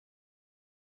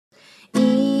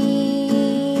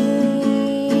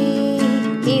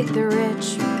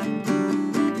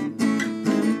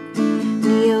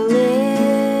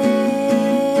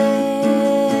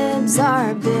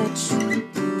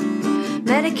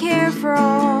I care for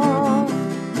all.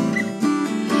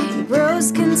 You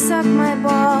bros can suck my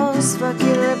balls. Fuck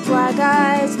your reply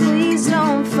guys. Please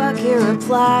don't fuck your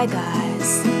reply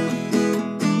guys.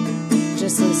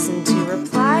 Just listen to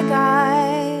Reply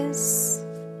Guys.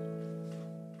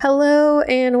 Hello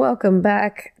and welcome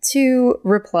back to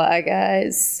Reply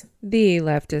Guys, the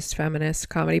leftist feminist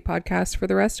comedy podcast for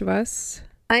the rest of us.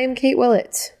 I am Kate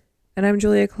Willett. And I'm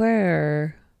Julia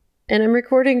Claire. And I'm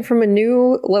recording from a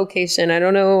new location. I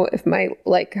don't know if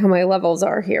how my levels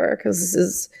are here,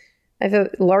 because I have a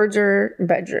larger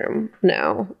bedroom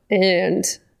now, and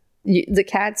the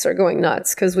cats are going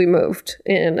nuts because we moved,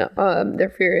 and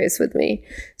they're furious with me,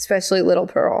 especially little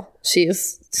Pearl. She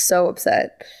is so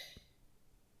upset.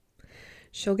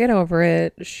 She'll get over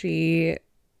it. She's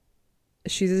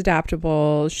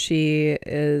adaptable. She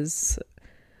is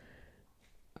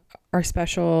our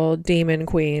special demon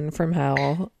queen from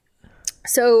hell.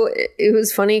 So it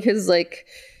was funny because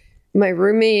my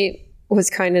roommate was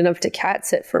kind enough to cat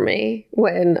sit for me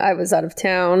when I was out of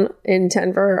town in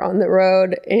Denver on the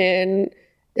road. And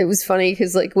it was funny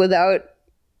because without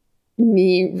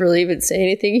me really even saying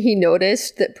anything, he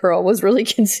noticed that Pearl was really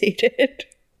conceited.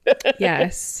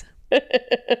 Yes.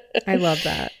 I love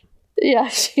that. Yeah,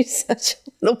 she's such a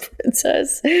little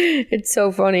princess. It's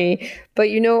so funny. But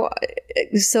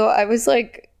so I was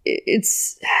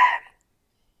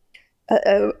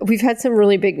we've had some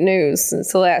really big news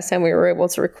since the last time we were able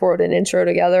to record an intro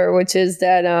together, which is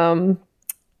that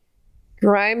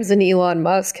Grimes and Elon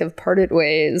Musk have parted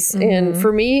ways. Mm-hmm. And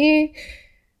for me,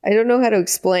 I don't know how to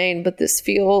explain, but this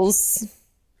feels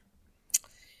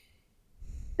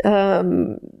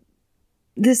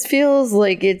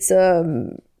like it's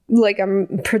like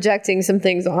I'm projecting some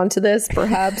things onto this,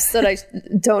 perhaps, that I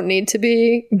don't need to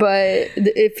be, but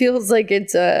it feels like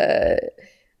it's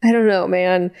I don't know,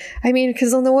 man. I mean,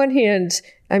 because on the one hand,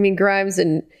 Grimes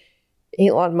and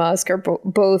Elon Musk are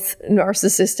both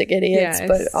narcissistic idiots, yes.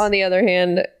 But on the other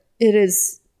hand, it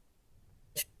is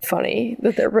funny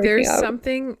that they're breaking up.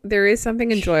 There is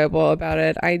something enjoyable about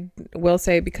it. I will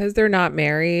say, because they're not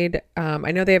married,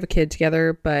 I know they have a kid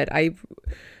together, but I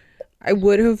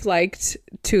would have liked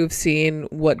to have seen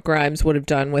what Grimes would have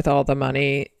done with all the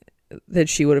money that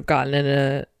she would have gotten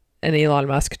in an Elon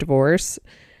Musk divorce.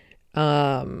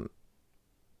 But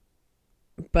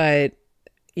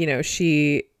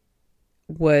she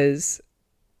was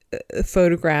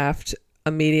photographed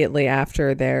immediately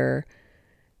after their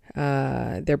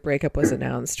breakup was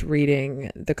announced,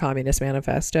 reading the Communist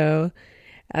Manifesto,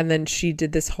 and then she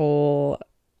did this whole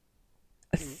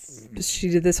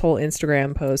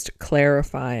Instagram post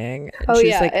clarifying.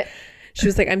 She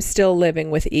was like, I'm still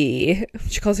living with E.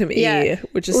 She calls him E,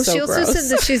 which is so gross. She also said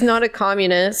that she's not a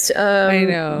communist. I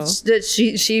know. That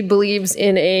she believes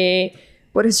in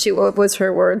what was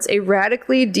her words? A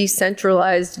radically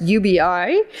decentralized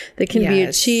UBI that can be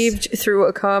achieved through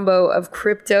a combo of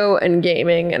crypto and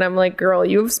gaming. And I'm like, girl,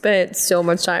 you've spent so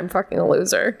much time fucking a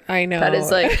loser. I know. That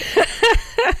is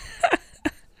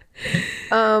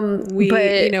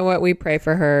you know what, we pray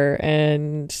for her,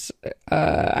 and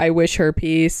I wish her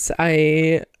peace.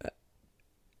 I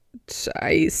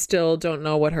still don't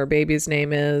know what her baby's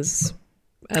name is,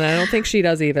 and I don't think she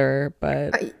does either,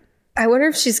 but I wonder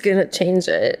if she's gonna change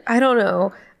it. I don't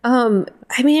know. I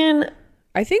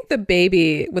think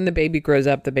when the baby grows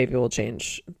up, the baby will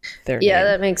change their name. Yeah,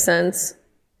 that makes sense.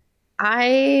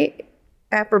 I,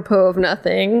 apropos of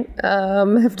nothing,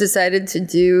 have decided to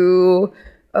do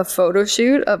a photo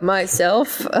shoot of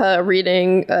myself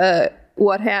reading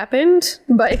What Happened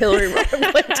by Hillary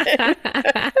Clinton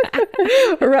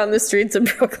around the streets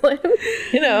of Brooklyn,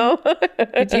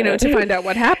 to find out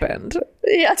what happened.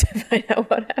 Yeah, to find out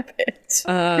what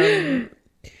happened.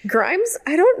 Grimes,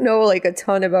 I don't know a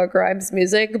ton about Grimes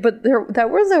music, but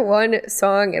that was a one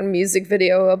song and music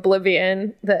video,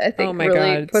 Oblivion, that I think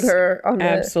put her on the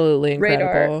absolutely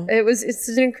incredible radar. It's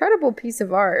an incredible piece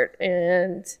of art,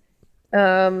 and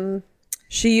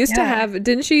she used to have,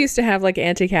 didn't she used to have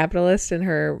anti-capitalist in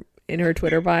her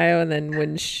Twitter bio, and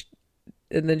then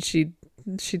she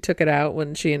took it out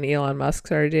when she and Elon Musk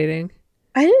started dating.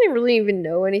 I didn't really even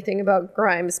know anything about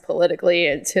Grimes politically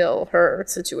until her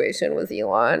situation with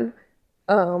Elon.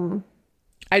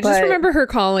 I just remember her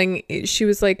she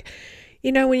was like,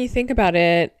 when you think about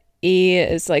it, E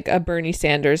is like a Bernie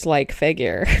Sanders like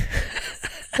figure.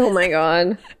 Oh my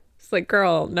God. It's like,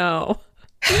 girl, no.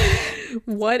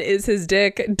 What is his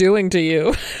dick doing to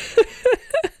you?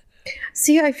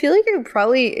 See, I feel like it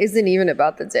probably isn't even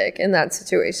about the dick in that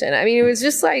situation. It was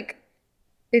just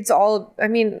it's all,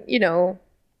 it's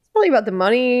probably about the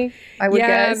money, I would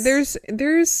guess. Yeah,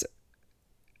 there's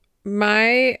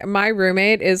my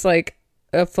roommate is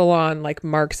a full-on like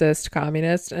Marxist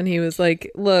communist, and he was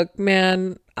like, look,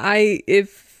 man,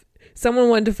 if someone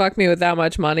wanted to fuck me with that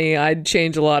much money, I'd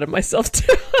change a lot of myself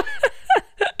too.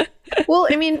 Well,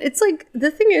 I mean, it's like,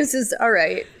 the thing is all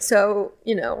right, so,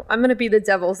 you know, I'm going to be the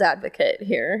devil's advocate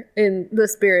here in the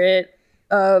spirit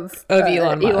of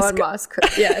Elon Musk. Elon Musk.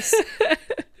 Yes.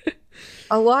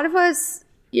 A lot of us,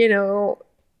 you know,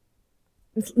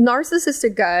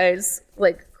 narcissistic guys,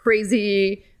 like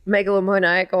crazy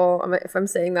megalomaniacal, if I'm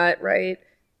saying that right,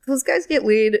 those guys get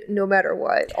laid no matter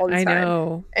what all the time. I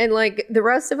know. And like the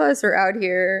rest of us are out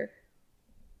here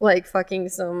like fucking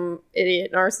some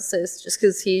idiot narcissist just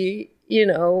because he, you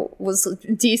know, was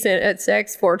decent at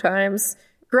sex 4 times.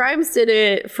 Grimes did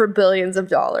it for billions of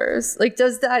dollars. Like,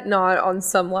 does that not on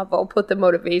some level put the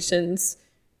motivations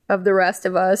of the rest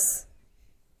of us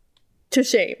to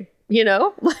shame? You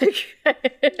know, like,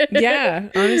 Yeah,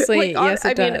 honestly, like, yes,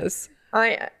 it does.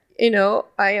 I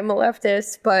am a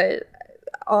leftist, but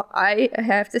I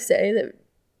have to say that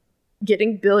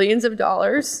getting billions of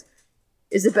dollars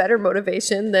is a better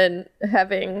motivation than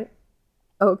having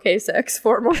okay sex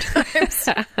 4 more times.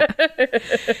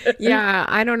 Yeah,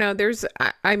 I don't know.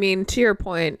 I mean, to your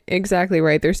point, exactly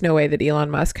right. There's no way that Elon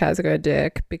Musk has a good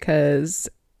dick, because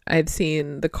I've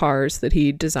seen the cars that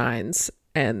he designs,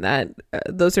 and that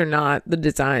those are not the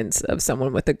designs of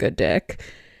someone with a good dick.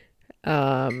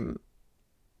 But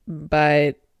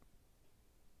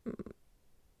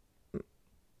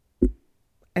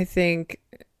I think,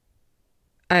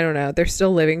 I don't know, they're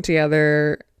still living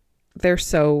together. They're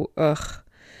so,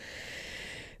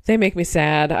 they make me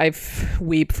sad. I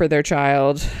weep for their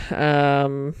child.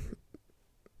 Not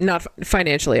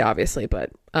financially, obviously,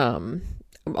 but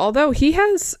although he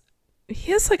has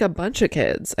like a bunch of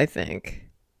kids, I think.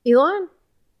 Elon?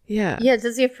 Yeah. Yeah,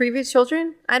 does he have previous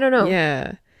children? I don't know.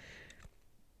 Yeah.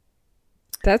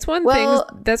 That's one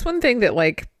thing that,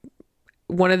 like,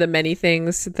 one of the many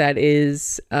things that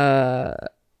is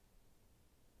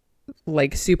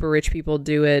like super rich people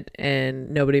do it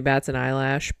and nobody bats an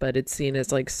eyelash, but it's seen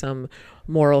as like some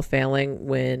moral failing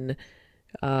when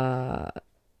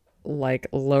like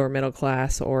lower middle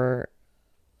class or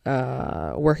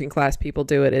working class people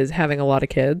do it, is having a lot of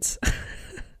kids.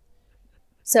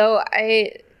 So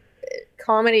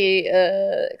comedy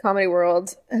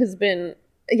world has been,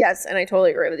 yes, and I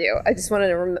totally agree with you. I just wanted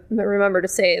to remember to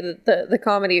say that the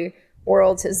comedy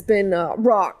world has been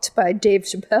rocked by Dave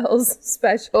Chappelle's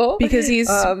special, because he's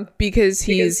a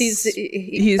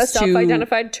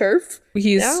self-identified TERF.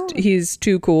 He's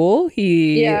too cool.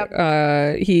 He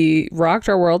rocked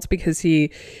our worlds because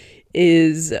he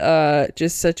is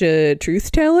just such a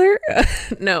truth teller.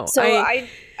 No, so I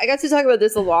got to talk about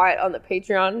this a lot on the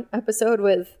Patreon episode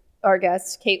with our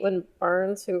guest Caitlin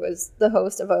Burns, who was the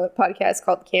host of a podcast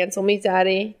called Cancel Me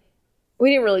Daddy.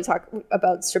 We didn't really talk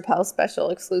about Chappelle's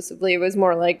special exclusively. It was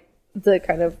more like the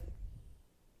kind of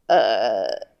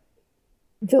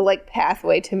the like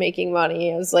pathway to making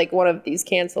money as like one of these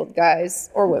canceled guys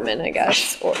or women, I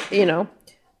guess, or, you know.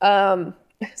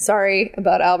 Sorry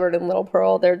about Albert and Little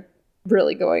Pearl. They're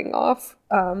really going off.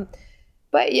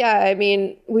 But yeah, I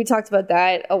mean, we talked about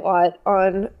that a lot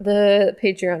on the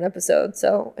Patreon episode.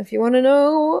 So if you want to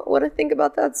know what I think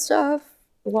about that stuff,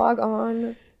 log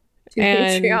on to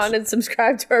Patreon and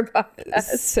subscribe to our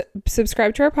podcast.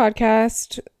 Subscribe to our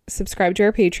podcast. Subscribe to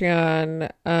our Patreon.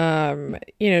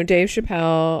 Dave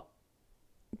Chappelle,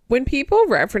 when people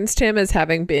referenced him as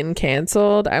having been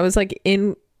canceled, I was like,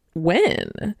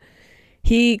 when?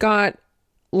 He got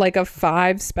like a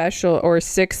 5 special or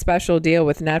 6 special deal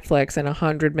with Netflix and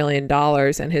 $100 million,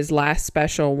 and his last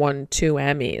special won 2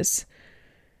 Emmys.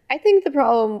 I think the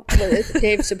problem with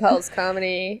Dave Chappelle's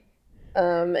comedy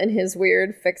and his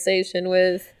weird fixation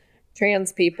with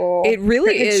trans people, it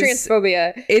really is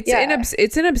transphobia.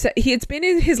 It's been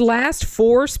in his last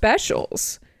 4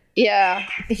 specials. Yeah,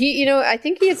 I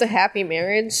think he has a happy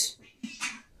marriage,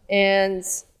 and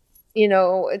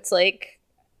it's like,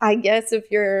 I guess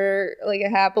if you're like a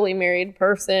happily married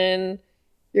person,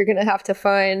 you're gonna have to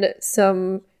find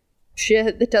some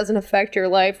shit that doesn't affect your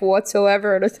life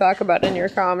whatsoever to talk about in your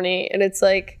comedy. And it's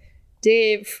like,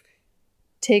 Dave,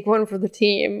 take one for the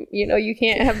team. You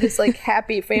can't have this like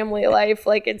happy family life.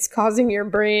 Like, it's causing your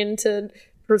brain to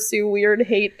pursue weird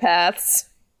hate paths.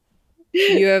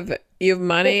 You have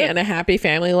money and a happy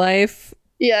family life.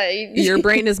 Yeah. Your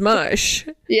brain is mush.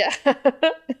 Yeah.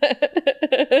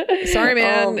 Sorry,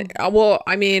 man. Well,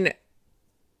 I mean,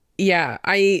 yeah,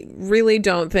 I really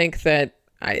don't think that,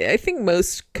 I think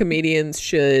most comedians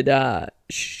should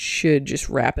just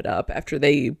wrap it up after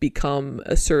they become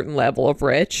a certain level of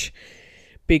rich,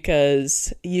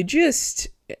 because you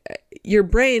your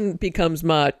brain becomes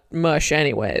mush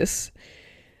anyways.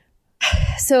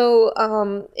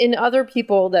 So, in other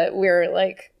people that we're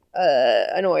like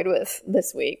annoyed with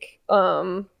this week,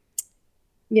 Kristen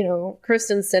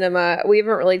Sinema, we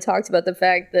haven't really talked about the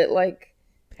fact that like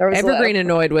there was Evergreen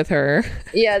annoyed with her.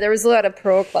 Yeah, there was a lot of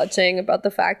pearl clutching about the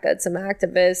fact that some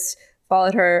activists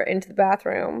followed her into the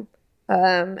bathroom,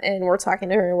 and were talking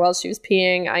to her while she was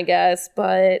peeing, I guess.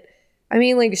 But I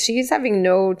mean, like, she's having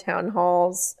no town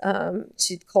halls.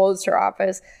 She closed her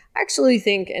office. I actually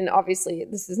think, and obviously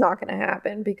this is not going to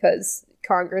happen because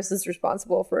Congress is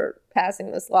responsible for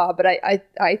passing this law, but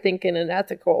I think in an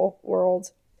ethical world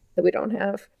that we don't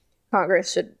have,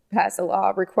 Congress should pass a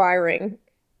law requiring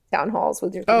town halls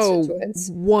with your constituents.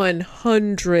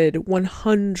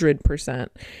 100%.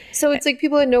 So it's like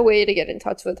people had no way to get in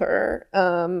touch with her,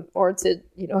 or to,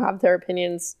 have their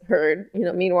opinions heard.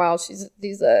 Meanwhile,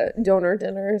 these donor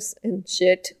dinners and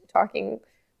shit, talking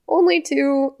only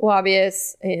to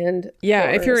lobbyists and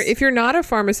donors. if you're not a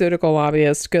pharmaceutical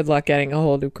lobbyist, good luck getting a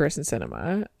hold of Kristen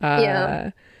Sinema.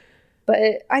 Yeah,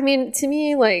 but I mean, to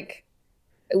me, like,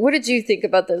 what did you think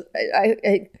about this?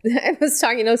 I was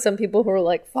talking to some people who were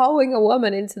like following a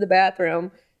woman into the bathroom,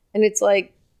 and it's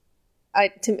like, I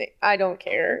don't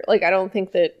care. Like, I don't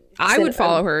think that I would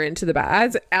follow her into the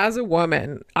bath as a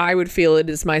woman. I would feel it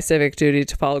is my civic duty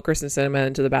to follow Kristen Sinema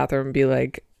into the bathroom and be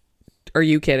like, "Are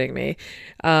you kidding me?"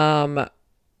 But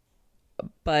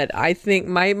I think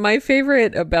my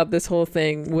favorite about this whole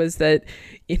thing was that,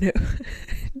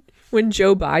 when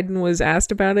Joe Biden was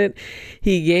asked about it,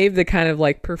 he gave the kind of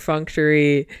like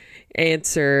perfunctory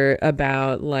answer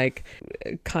about like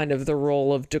kind of the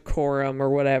role of decorum or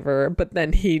whatever, but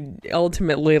then he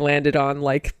ultimately landed on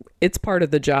like, it's part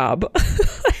of the job.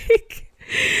 Like,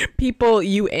 people,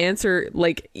 you answer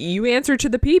to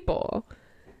the people.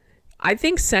 I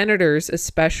think senators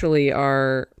especially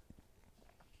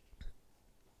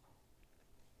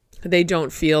they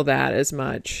don't feel that as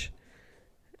much.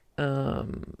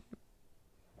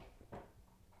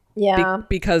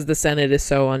 Because the Senate is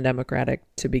so undemocratic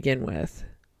to begin with.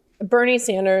 Bernie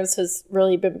Sanders has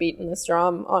really been beating this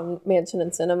drum on Manchin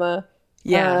and Sinema.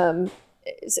 Yeah.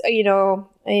 I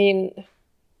mean,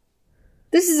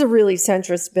 this is a really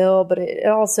centrist bill, but it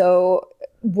also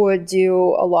would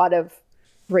do a lot of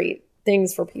great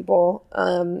things for people.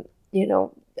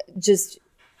 Just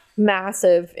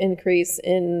massive increase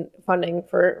in funding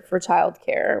for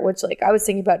childcare, which, like, I was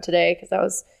thinking about today because I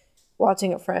was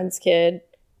watching a friend's kid.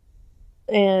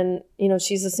 And,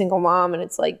 she's a single mom, and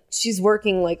it's like she's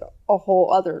working like a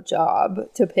whole other job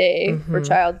to pay for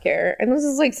childcare. And this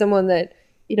is like someone that,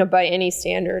 by any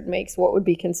standard makes what would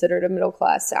be considered a middle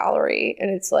class salary. And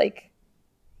it's like,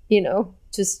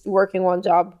 just working one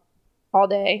job all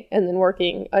day and then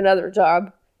working another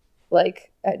job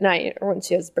like at night or when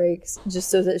she has breaks, just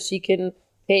so that she can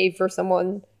pay for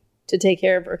someone to take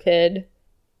care of her kid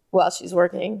while she's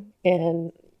working.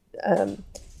 And,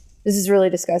 this is really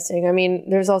disgusting. I mean,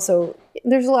 there's a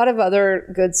lot of other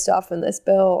good stuff in this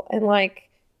bill. And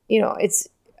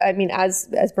as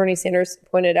Bernie Sanders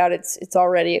pointed out, it's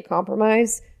already a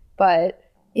compromise. But,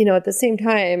 at the same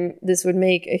time, this would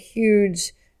make a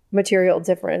huge material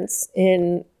difference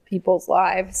in people's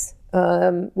lives,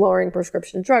 lowering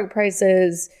prescription drug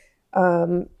prices.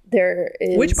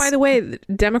 Which, by the way,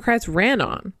 Democrats ran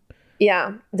on.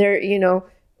 Yeah. They're,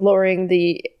 lowering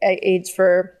the age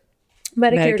for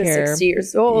Medicare to 60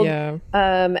 years old,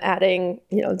 adding,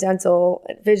 dental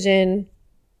and vision.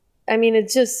 I mean,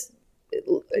 it's just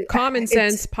common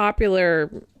sense,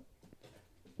 popular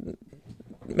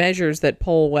measures that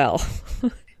poll well.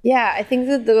 Yeah, I think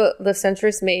that the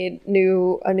centrists made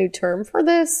a new term for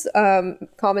this.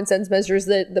 Common sense measures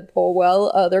that poll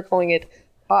well. They're calling it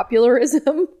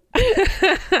popularism.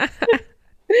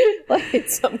 Like,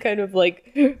 it's some kind of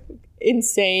like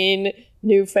insane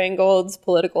newfangled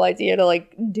political idea to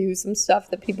like do some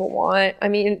stuff that people want. I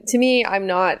mean, to me, I'm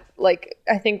not like,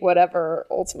 I think whatever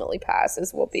ultimately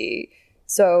passes will be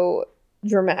so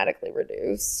dramatically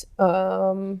reduced.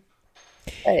 But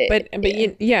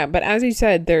as you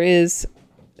said, there is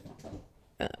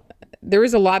a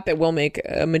lot that will make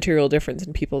a material difference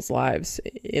in people's lives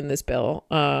in this bill.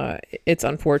 It's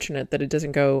unfortunate that it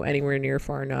doesn't go anywhere near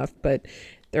far enough, but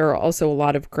there are also a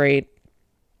lot of great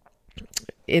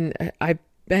I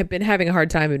have been having a hard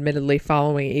time, admittedly,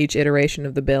 following each iteration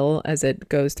of the bill as it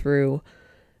goes through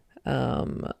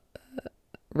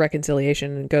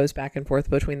reconciliation and goes back and forth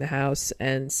between the House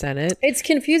and Senate. It's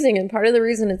confusing, and part of the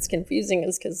reason it's confusing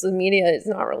is because the media is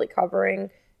not really covering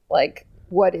like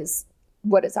what is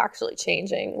actually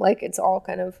changing. Like, it's all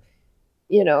kind of,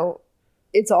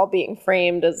 it's all being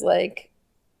framed as like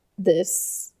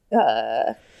this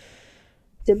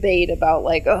debate about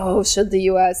like, oh, should the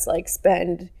US like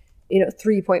spend,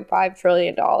 $3.5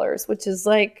 trillion, which is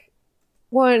like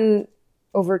one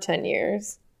over 10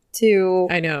 years. Two,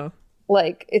 I know.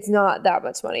 Like, it's not that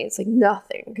much money. It's like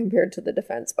nothing compared to the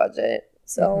defense budget.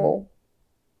 So,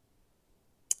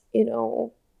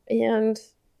 and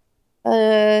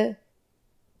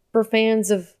for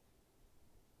fans of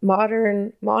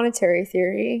modern monetary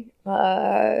theory,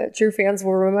 true fans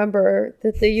will remember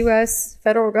that the US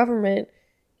federal government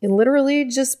can literally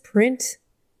just print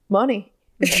money.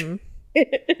 Print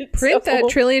that $1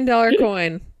 trillion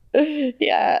coin.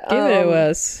 Yeah. Give it to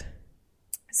us.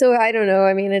 So I don't know.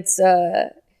 I mean, it's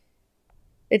very,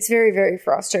 very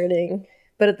frustrating.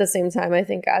 But at the same time, I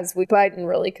think Biden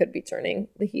really could be turning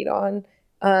the heat on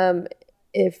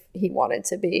if he wanted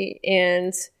to be.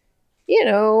 And,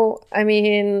 I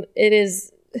mean, it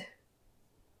is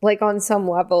like on some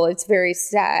level, it's very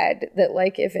sad that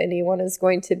like if anyone is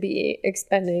going to be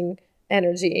expending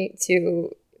energy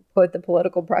to put the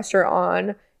political pressure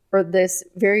on for this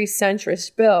very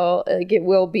centrist bill, like it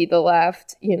will be the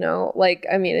left, like,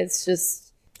 I mean,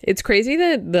 it's crazy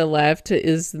that the left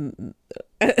is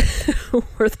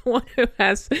we're the one who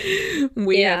have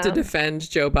to defend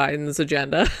Joe Biden's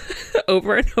agenda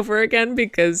over and over again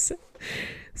because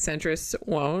centrists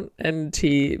won't, and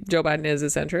Joe Biden is a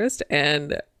centrist.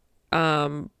 And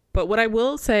but what I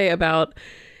will say about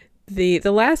the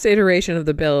last iteration of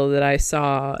the bill that I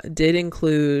saw did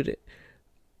include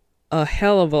a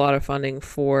hell of a lot of funding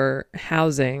for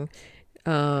housing.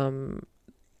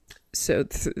 So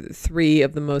three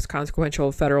of the most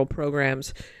consequential federal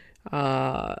programs,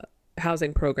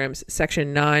 housing programs: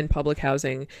 Section 9, public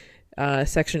housing,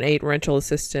 Section 8, rental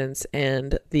assistance,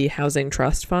 and the Housing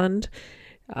Trust Fund,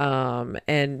 and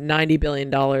 $90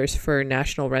 billion for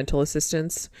national rental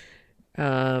assistance,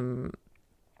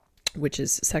 which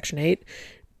is Section 8.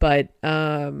 But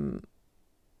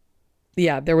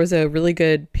there was a really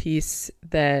good piece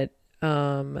that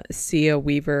Sia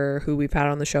Weaver, who we've had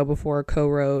on the show before,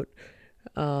 co-wrote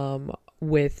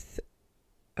with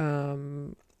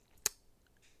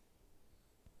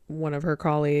one of her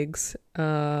colleagues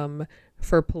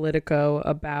for Politico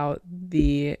about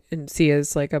and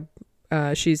Sia's like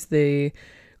she's the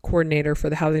coordinator for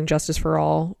the Housing Justice for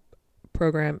All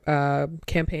program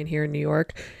campaign here in New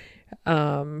York,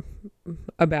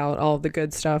 about all the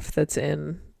good stuff that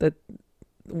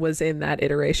was in that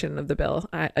iteration of the bill.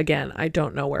 I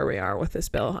don't know where we are with this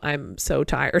bill. I'm so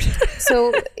tired.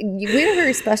 So we had a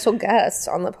very special guest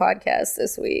on the podcast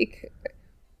this week.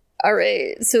 All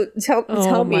right. So tell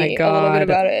me a little bit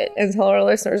about it, and tell our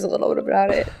listeners a little bit about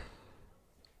it.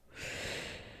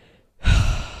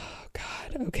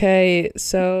 God. Okay.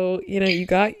 So,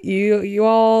 you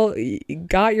all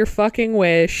got your fucking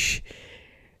wish.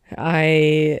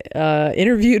 I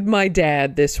interviewed my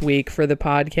dad this week for the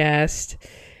podcast,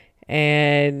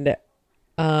 and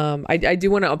I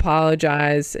do want to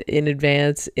apologize in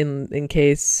advance in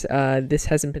case this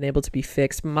hasn't been able to be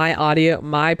fixed.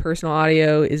 My personal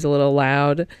audio is a little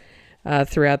loud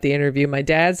throughout the interview. My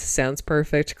dad's sounds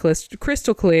perfect,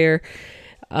 crystal clear.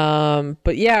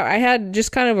 But yeah, I had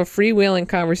just kind of a freewheeling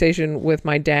conversation with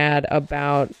my dad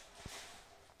about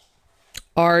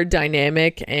our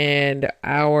dynamic and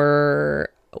our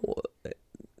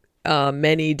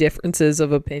many differences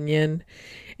of opinion,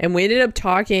 and we ended up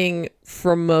talking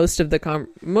for most of the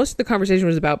conversation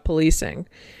was about policing,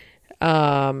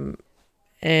 and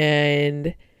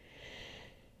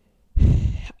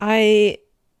I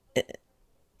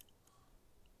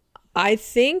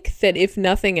think that if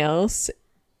nothing else,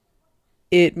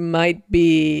 it might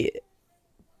be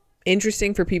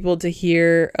interesting for people to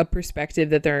hear a perspective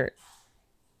that they're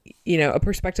a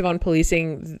perspective on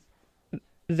policing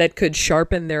that could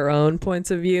sharpen their own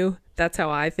points of view. That's how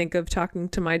I think of talking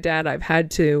to my dad. I've had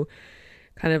to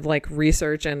kind of like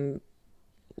research and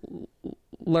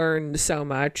learn so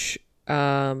much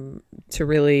to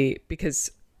really,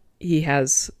 because he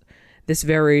has this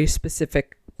very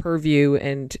specific purview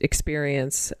and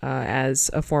experience as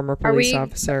a former police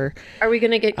officer. Are we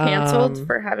going to get canceled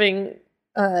for having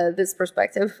this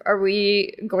perspective? Are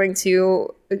we going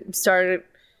to start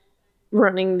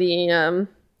running the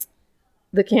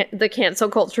cancel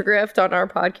culture grift on our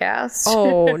podcast?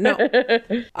 Oh no!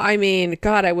 I mean,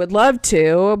 God, I would love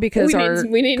to, because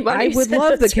we need money. I would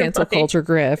love the cancel culture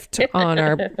grift on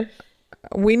our.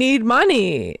 We need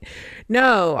money.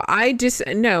 No,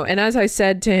 no. And as I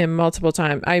said to him multiple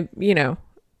times,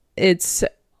 it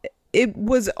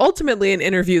was ultimately an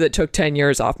interview that took 10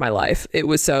 years off my life. It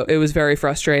was very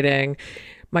frustrating.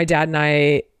 My dad and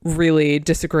I really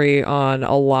disagree on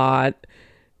a lot.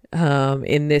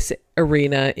 in this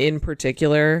arena in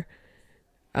particular.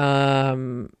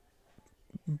 But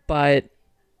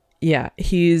yeah,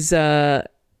 he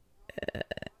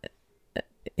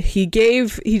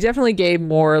definitely gave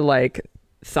more like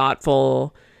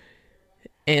thoughtful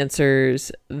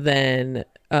answers than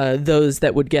those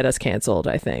that would get us canceled,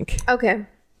 I think. Okay.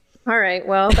 All right.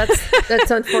 Well,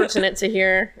 that's unfortunate to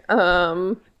hear.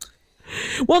 Well,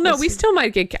 no, we still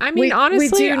might get. I mean, honestly,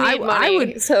 we do need money, I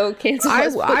would. So cancel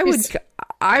us, please.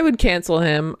 I would cancel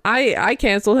him. I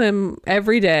cancel him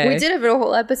every day. We did have a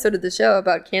whole episode of the show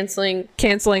about canceling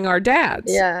our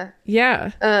dads. Yeah.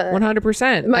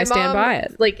 100%. I stand by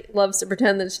it. Like, loves to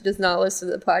pretend that she does not listen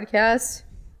to the podcast,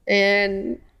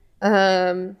 and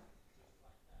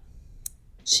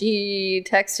she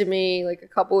texted me like a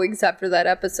couple weeks after that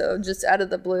episode, just out of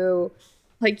the blue,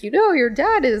 like, your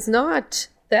dad is not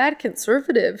that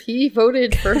conservative. He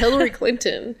voted for Hillary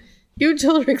Clinton. Huge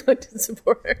Hillary Clinton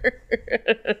supporter.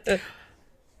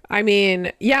 I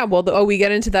mean, yeah, well, we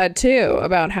get into that too,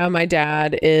 about how my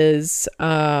dad is,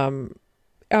 there's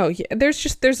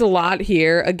a lot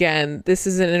here. Again, this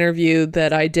is an interview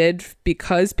that I did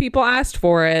because people asked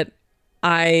for it.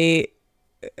 I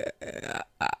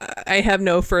have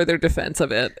no further defense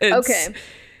of it. Okay.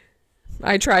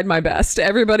 I tried my best.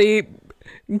 Everybody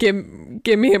give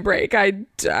me a break. I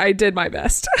did my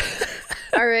best.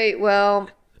 All right. Well,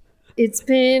 it's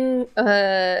been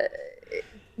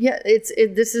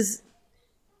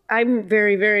I'm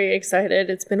very, very excited.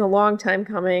 It's been a long time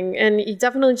coming, and you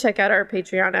definitely check out our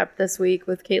Patreon app this week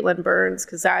with Caitlin Burns,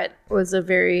 because that was a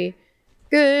very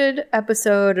good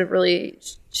episode.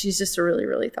 She's just a really,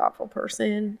 really thoughtful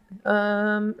person.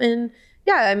 And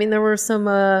yeah, I mean, there were some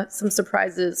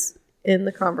surprises in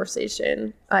the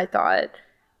conversation. I thought,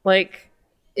 like,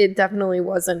 it definitely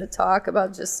wasn't a talk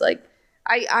about just like,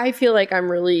 I feel like I'm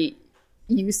really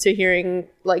used to hearing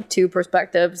like two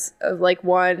perspectives of, like,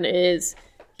 one is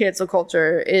cancel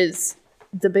culture is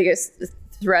the biggest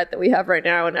threat that we have right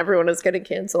now, and everyone is getting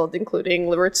canceled, including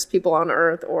the richest people on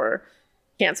earth, or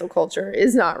cancel culture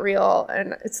is not real.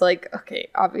 And it's like, okay,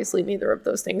 obviously neither of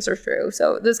those things are true.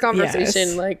 So this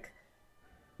conversation, like,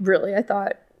 really, I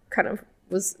thought kind of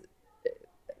was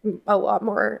a lot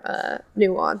more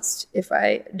nuanced, if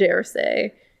I dare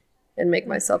say, and make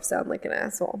myself sound like an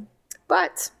asshole.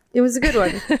 But it was a good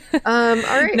one. All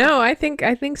right. No, I think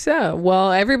so.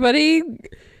 Well, everybody,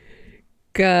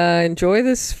 enjoy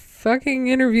this fucking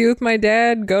interview with my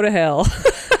dad. Go to hell.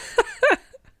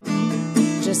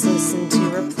 Just listen to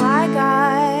Reply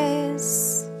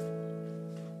Guys.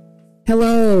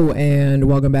 Hello, and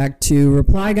welcome back to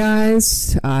Reply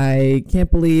Guys. I can't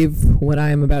believe what I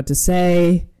am about to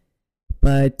say,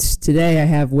 but today I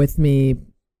have with me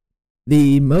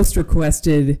the most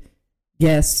requested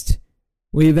guest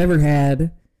we've ever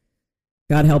had.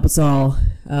 God help us all.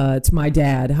 It's my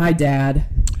dad. Hi, Dad.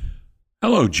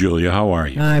 Hello, Julia. How are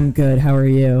you? I'm good. How are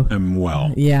you? I'm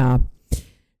well. Yeah.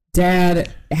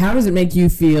 Dad, how does it make you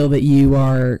feel that you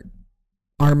are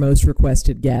our most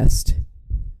requested guest?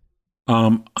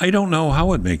 I don't know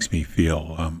how it makes me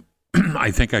feel.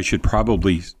 I think I should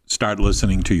probably start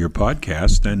listening to your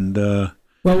podcast and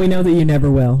well, we know that you never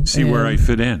will. See where I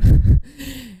fit in.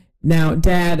 Now,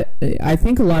 Dad, I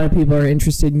think a lot of people are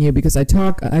interested in you because I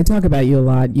talk about you a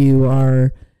lot. You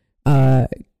are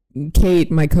Kate,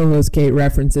 my co-host Kate,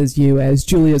 references you as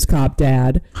Julia's cop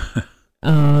dad.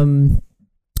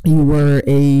 You were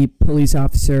a police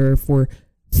officer for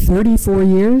 34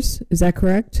 years. Is that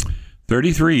correct?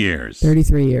 33 years.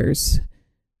 33 years.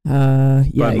 But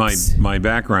my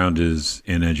background is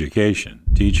in education,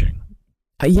 teaching.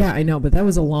 Yeah, I know, but that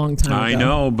was a long time ago. I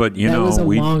know, but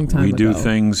we do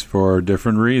things for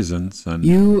different reasons. And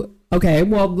okay?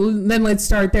 Well, then let's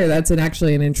start there. That's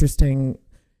actually an interesting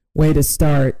way to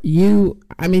start. Your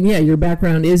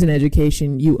background is in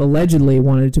education. You allegedly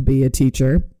wanted to be a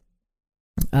teacher,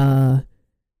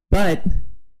 but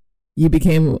you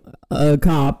became a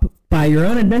cop by your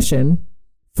own admission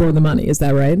for the money. Is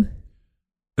that right?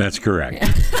 That's correct.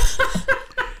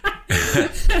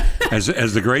 As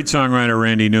the great songwriter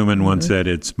Randy Newman once said,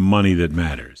 it's money that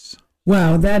matters.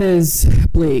 Wow, that is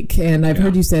bleak, and I've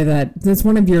heard you say that. That's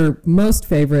one of your most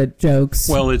favorite jokes.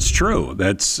 Well, it's true.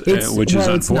 Which is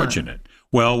unfortunate.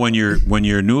 Well, when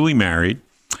you're newly married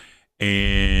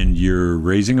and you're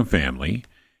raising a family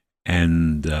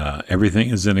and everything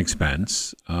is an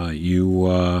expense,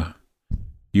 you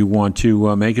want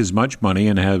to make as much money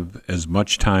and have as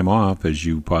much time off as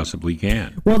you possibly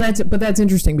can. Well, that's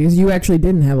interesting because you actually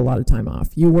didn't have a lot of time off.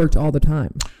 You worked all the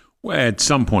time. Well, at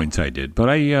some points I did, but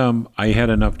I had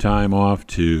enough time off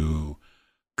to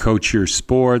coach your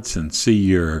sports and see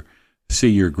your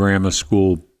grammar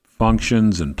school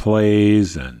functions and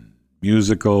plays and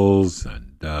musicals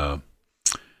and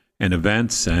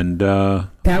events, and I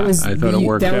thought it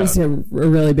worked out. That was a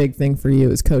really big thing for you,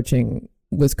 was coaching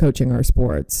our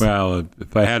sports. Well,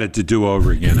 if I had it to do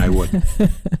over again, I would.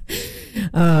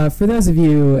 For those of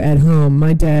you at home,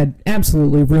 my dad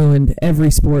absolutely ruined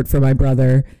every sport for my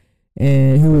brother,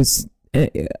 and who was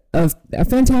a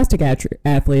fantastic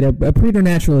athlete, a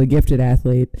preternaturally gifted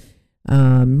athlete.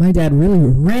 My dad really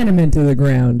ran him into the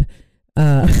ground.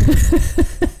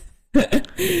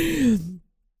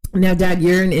 Now, Dad,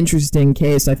 you're an interesting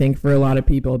case, I think, for a lot of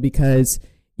people, because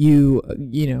you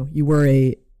were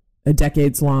a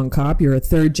decades-long cop. You're a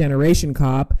third-generation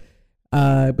cop,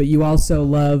 but you also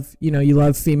love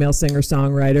female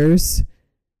singer-songwriters.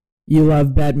 You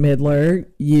love Bette Midler.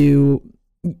 You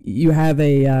have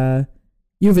a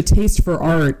taste for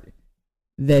art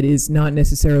that is not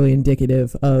necessarily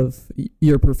indicative of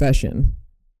your profession.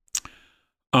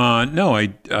 No, I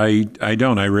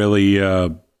don't. I really.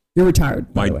 You're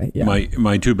retired, by the way. Yeah.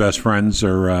 My two best friends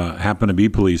happen to be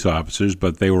police officers,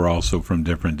 but they were also from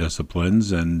different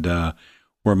disciplines, and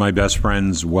were my best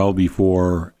friends well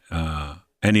before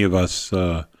any of us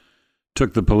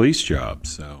took the police job.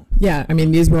 So yeah, I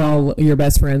mean, these were all your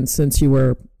best friends since you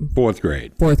were fourth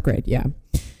grade. Yeah.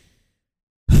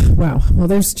 Wow. Well,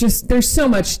 there's so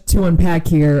much to unpack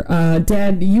here.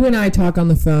 Dad, you and I talk on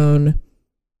the phone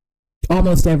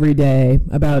almost every day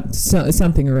about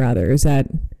something or other. Is that?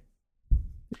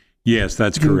 Yes,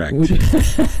 that's correct.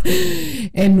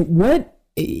 And what,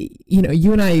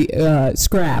 you and I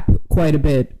scrap quite a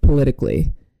bit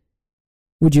politically.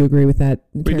 Would you agree with that?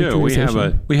 We do. We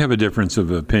have a difference of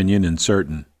opinion in on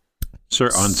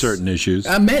certain issues.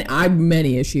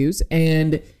 Many issues,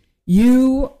 and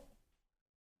you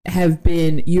have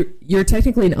been. You're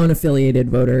technically an unaffiliated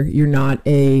voter. You're not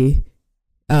a.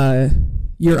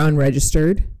 You're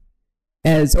unregistered,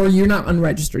 or you're not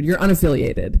unregistered. You're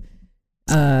unaffiliated.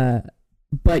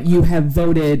 But you have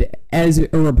voted as a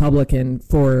Republican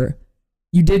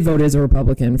you did vote as a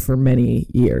Republican for many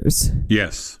years.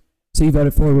 Yes. So you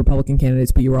voted for Republican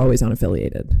candidates, but you were always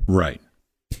unaffiliated. Right.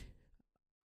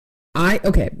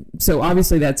 Okay. So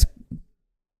obviously that's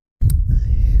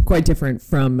quite different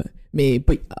from me,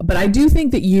 but I do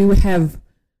think that you've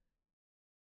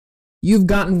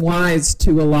gotten wise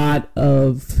to a lot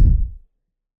of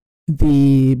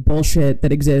the bullshit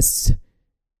that exists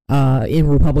in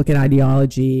Republican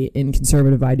ideology, in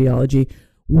conservative ideology.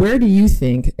 Where do you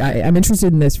think, I'm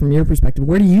interested in this from your perspective,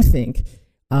 where do you think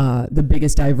the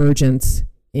biggest divergence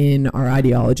in our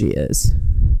ideology is?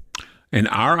 In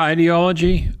our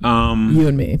ideology? You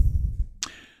and me.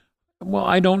 Well,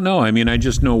 I don't know. I mean, I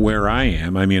just know where I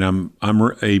am. I mean, I'm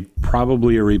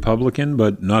probably a Republican,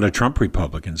 but not a Trump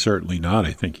Republican. Certainly not.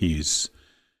 I think he's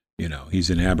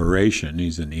an aberration.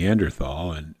 He's a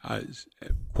Neanderthal, and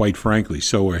quite frankly,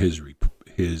 so are his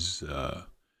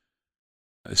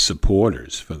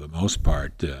supporters for the most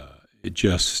part. I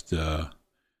just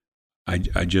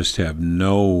have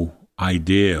no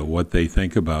idea what they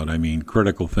think about. I mean,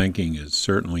 critical thinking is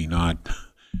certainly not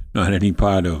any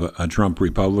part of a Trump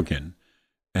Republican,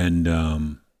 and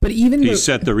but even he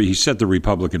set the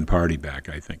Republican Party back,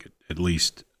 I think, at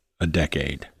least a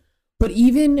decade. But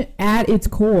even at its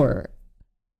core,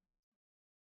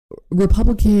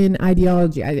 Republican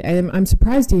ideology, I'm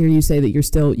surprised to hear you say that you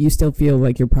still feel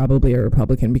like you're probably a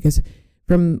Republican, because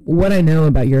from what I know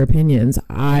about your opinions,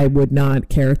 I would not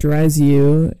characterize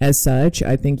you as such.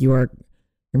 I think you're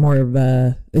more of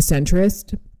a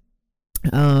centrist,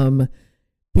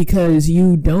 because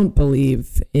you don't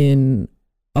believe in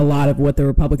a lot of what the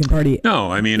Republican Party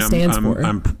stands for.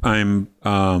 I'm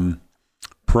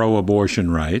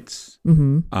pro-abortion rights.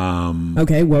 Mm-hmm.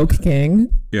 Okay, woke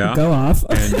king. Yeah, go off.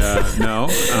 And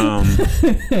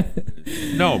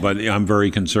no, but I'm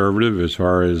very conservative as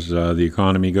far as the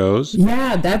economy goes.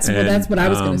 Yeah, that's what I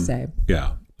was going to say.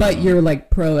 Yeah, but you're like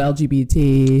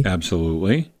pro-LGBT.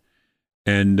 Absolutely,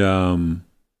 and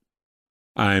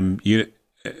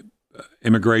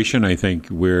immigration. I think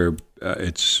you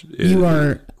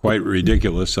are quite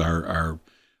ridiculous. Our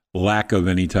lack of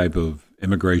any type of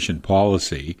immigration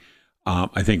policy.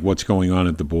 I think what's going on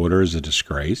at the border is a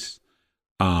disgrace.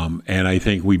 And I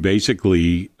think we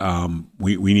basically,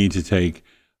 we need to take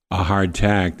a hard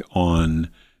tack on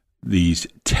these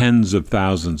tens of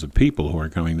thousands of people who are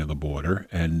coming to the border.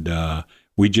 And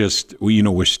we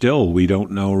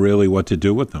don't know really what to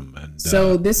do with them. And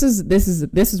so this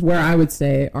is where I would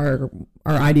say our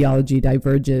ideology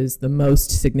diverges the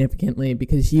most significantly,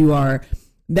 because you are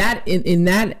that in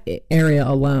that area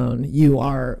alone, you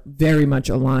are very much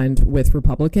aligned with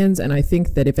Republicans. And I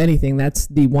think that if anything, that's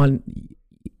the one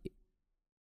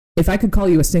if I could call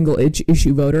you a single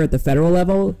issue voter at the federal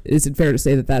level, is it fair to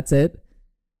say that that's it?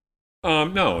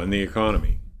 No, in the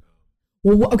economy.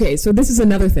 Well, okay, so this is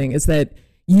another thing, is that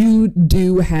you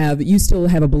still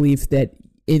have a belief that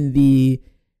in the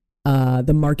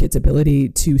market's ability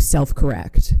to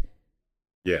self-correct.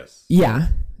 Yes. Yeah.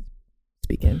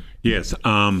 Speaking. Yes.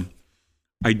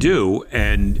 I do,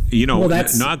 and well,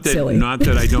 that's not that silly. Not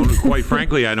that I don't. Quite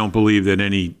frankly, I don't believe that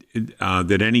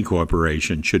any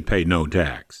corporation should pay no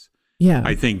tax. Yeah,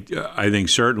 I think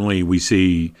certainly we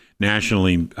see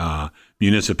nationally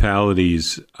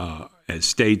municipalities,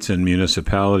 states and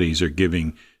municipalities are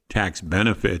giving tax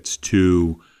benefits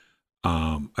to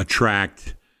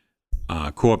attract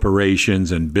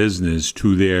corporations and business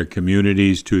to their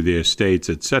communities, to their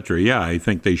states, etc. Yeah, I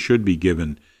think they should be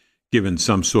given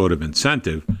some sort of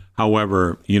incentive.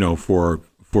 However,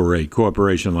 for a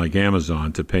corporation like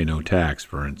Amazon to pay no tax,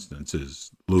 for instance,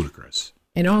 is ludicrous.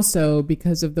 And also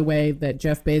because of the way that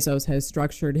Jeff Bezos has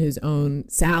structured his own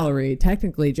salary,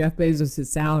 technically Jeff Bezos'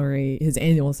 his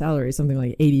annual salary is something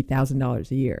like $80,000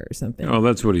 a year or something. Oh,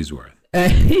 that's what he's worth.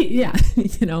 Yeah,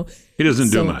 He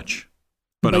doesn't do much,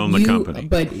 but own the company.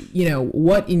 But,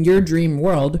 what in your dream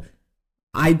world,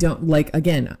 I don't like,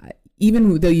 again,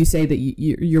 even though you say that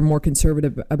you're more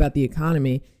conservative about the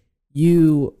economy,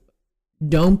 you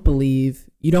don't believe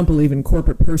in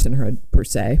corporate personhood per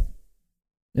se.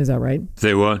 Is that right?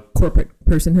 Say what? Corporate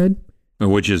personhood.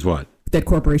 Which is what? That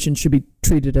corporations should be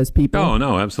treated as people. Oh,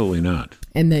 no, absolutely not.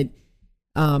 And that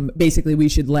basically we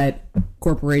should let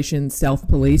corporations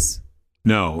self-police.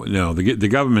 No. The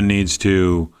government needs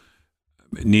to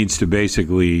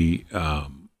basically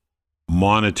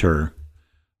monitor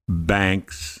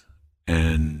banks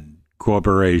and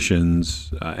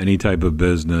corporations, any type of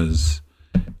business,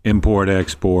 import,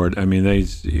 export. I mean,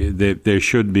 there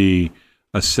should be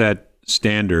a set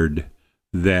standard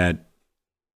that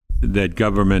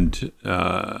government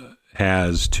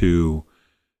has to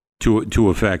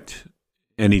affect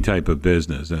any type of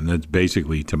business, and that's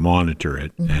basically to monitor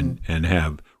it and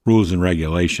have rules and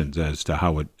regulations as to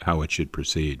how it should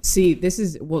proceed. See, this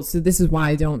is why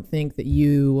I don't think that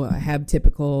you have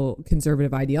typical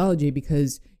conservative ideology,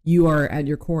 because you are at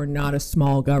your core not a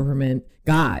small government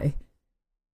guy.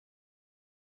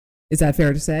 Is that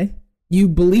fair to say? You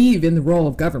believe in the role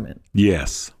of government.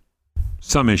 Yes.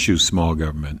 Some issues, small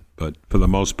government, but for the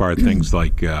most part, things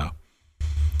like,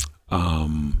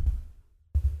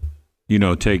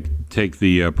 take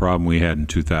the problem we had in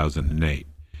 2008.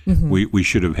 Mm-hmm. We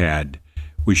should have had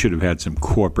some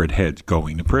corporate heads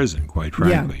going to prison, quite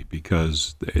frankly,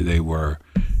 because they were,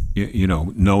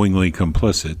 knowingly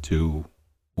complicit to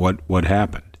what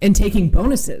happened and taking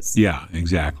bonuses. Yeah,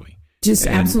 exactly. Just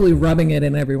absolutely rubbing it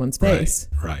in everyone's face.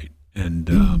 Right. And,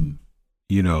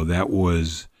 that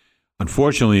was,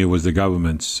 unfortunately, it was the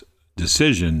government's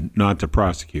decision not to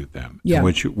prosecute them,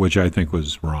 which I think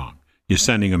was wrong. You're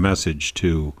sending a message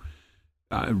to,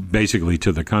 basically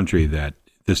to the country that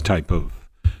this type of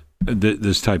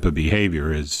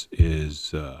behavior is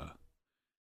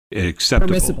acceptable,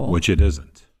 permissible, which it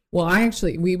isn't. Well, I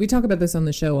actually, we talk about this on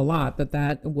the show a lot,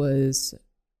 that was,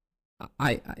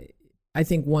 I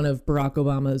think, one of Barack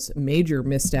Obama's major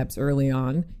missteps early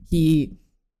on. He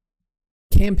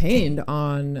campaigned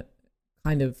on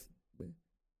kind of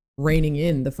reining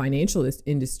in the financial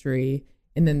industry,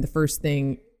 and then the first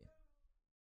thing,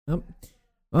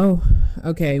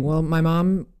 okay, well, my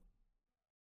mom,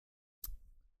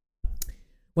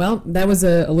 well, that was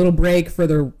a little break for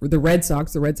the Red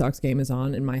Sox. The Red Sox game is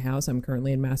on in my house. I'm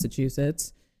currently in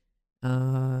Massachusetts.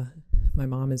 My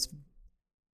mom is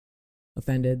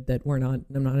offended that I'm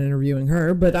not interviewing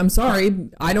her, but I'm sorry.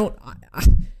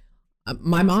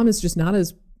 My mom is just not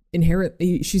as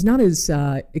she's not as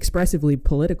expressively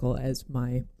political as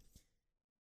my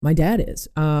dad is.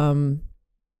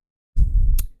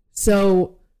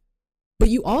 So, but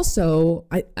you also,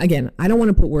 I don't want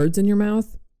to put words in your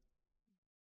mouth,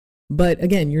 but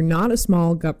again, you're not a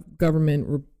small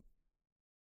government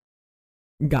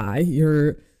guy.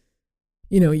 You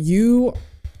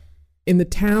in the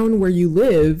town where you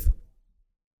live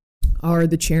are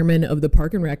the chairman of the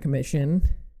Park and Rec Commission.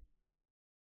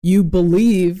 You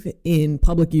believe in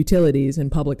public utilities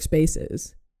and public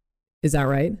spaces. Is that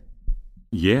right?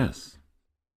 Yes.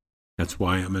 That's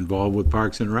why I'm involved with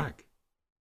Parks and Rec.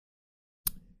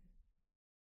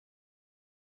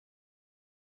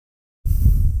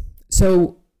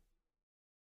 So,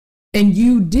 and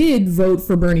you did vote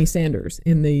for Bernie Sanders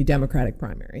in the Democratic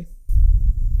primary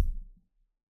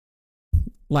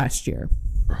last year.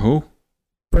 For who?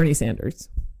 Bernie Sanders.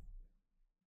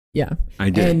 Yeah. I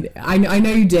did. And I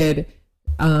know you did,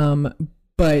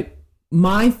 but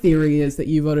my theory is that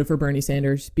you voted for Bernie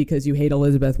Sanders because you hate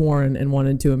Elizabeth Warren and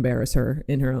wanted to embarrass her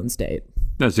in her own state.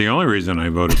 That's the only reason I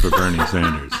voted for Bernie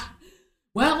Sanders.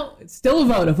 Well, it's still a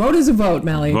vote. A vote is a vote,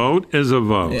 Melly. Vote is a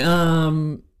vote.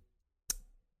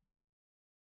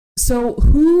 So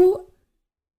who,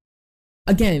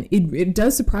 again, it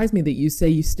does surprise me that you say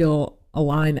you still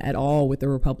align at all with the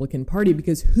Republican Party,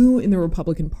 because who in the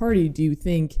Republican Party do you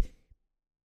think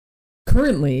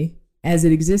currently, as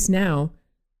it exists now,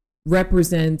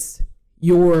 represents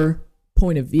your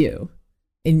point of view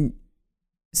and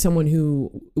someone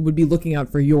who would be looking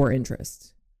out for your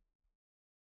interests?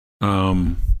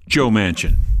 Joe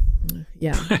Manchin.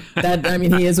 Yeah,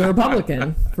 he is a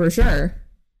Republican for sure.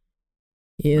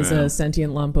 He is a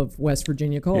sentient lump of West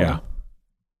Virginia coal. Yeah.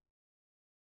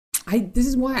 This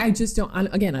is why I just don't.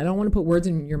 Again, I don't want to put words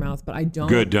in your mouth, but I don't.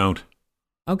 Good, don't.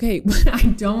 Okay, but I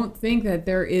don't think that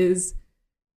there is.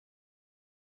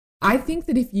 I think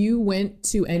that if you went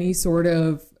to any sort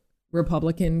of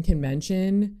Republican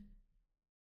convention,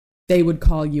 they would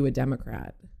call you a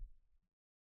Democrat.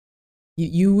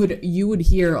 You would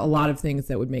hear a lot of things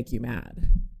that would make you mad.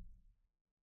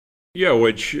 Yeah,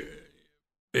 which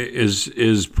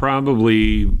is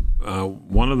probably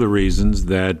one of the reasons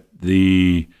that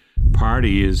the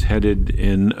party is headed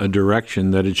in a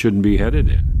direction that it shouldn't be headed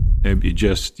in. It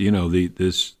just,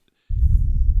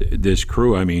 this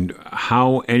crew, I mean,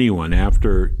 how anyone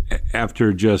after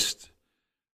just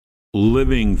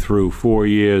living through 4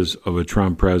 years of a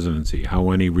Trump presidency,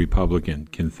 how any Republican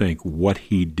can think what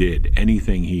he did,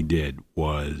 anything he did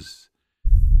was,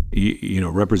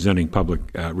 representing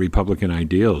Republican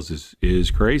ideals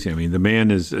is crazy. I mean, the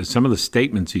man is, some of the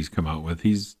statements he's come out with,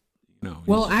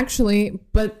 well, actually,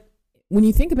 but when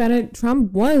you think about it,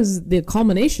 Trump was the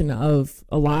culmination of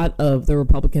a lot of the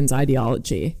Republicans'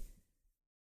 ideology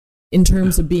in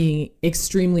terms of being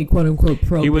extremely quote unquote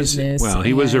pro-business.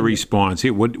 He was a response.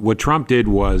 What Trump did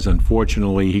was,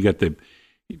 unfortunately, he got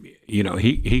he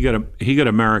got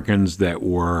Americans that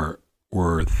were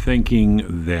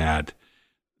thinking that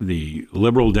the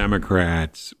liberal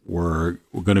Democrats were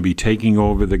going to be taking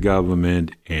over the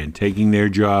government and taking their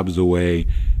jobs away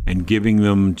and giving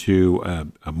them to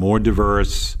a more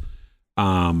diverse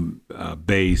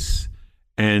base.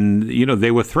 And,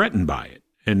 they were threatened by it,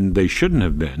 and they shouldn't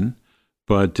have been,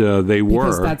 but they were.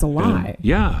 Because that's a lie.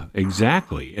 Yeah,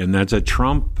 exactly. And that's a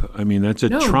Trump. I mean, that's a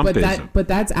Trumpism. But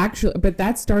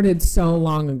that started so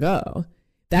long ago.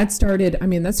 That started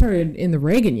in the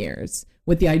Reagan years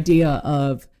with the idea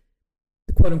of,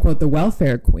 quote unquote, the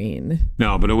welfare queen.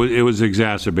 No, but it was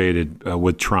exacerbated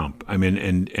with Trump. I mean,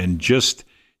 and just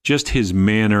his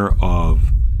manner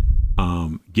of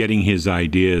getting his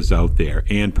ideas out there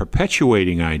and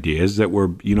perpetuating ideas that were,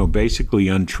 basically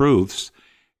untruths.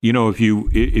 If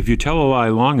you tell a lie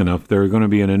long enough, there are going to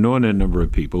be an inordinate number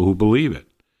of people who believe it.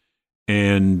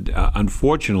 And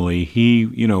unfortunately, he,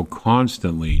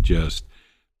 constantly just,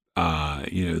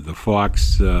 the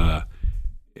Fox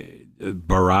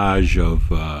barrage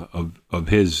of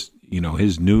his,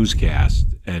 his newscast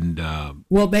and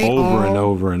over and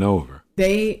over and over.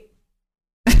 They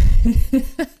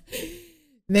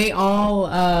all,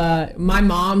 my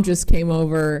mom just came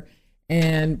over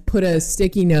and put a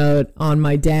sticky note on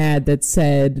my dad that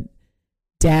said,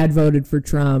 "Dad voted for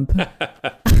Trump." I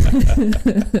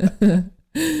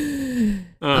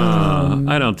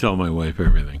don't tell my wife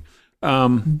everything.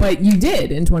 But you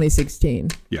did in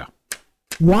 2016. Yeah.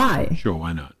 Why? Sure,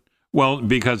 why not? Well,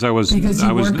 because I was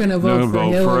weren't going to vote for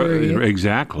Hillary.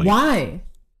 Exactly. Why?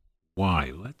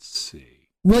 Let's see.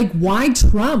 Why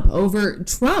Trump over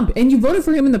Trump? And you voted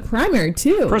for him in the primary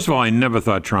too. First of all, I never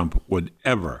thought Trump would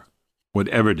ever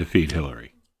defeat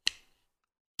Hillary.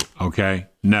 Okay,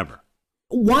 never.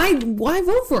 Why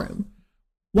vote for him?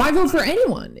 Why vote for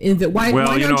anyone?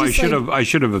 I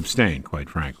should have abstained, quite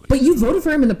frankly. But you voted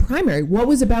for him in the primary. What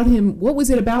was it about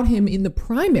him in the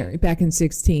primary back in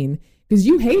 2016? Because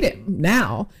you hate him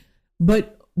now,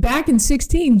 but back in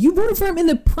 2016, you voted for him in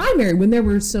the primary when there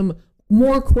were some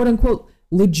more quote unquote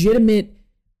legitimate,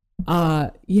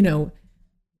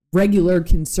 regular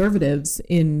conservatives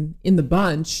in the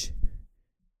bunch.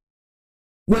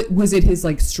 What was it? His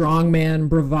strongman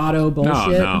bravado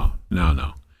bullshit?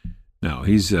 No,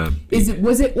 he's.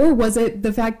 Was it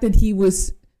the fact that he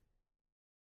was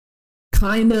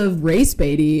kind of race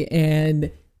baity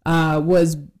and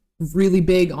was really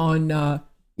big on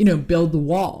build the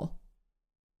wall?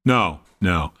 No.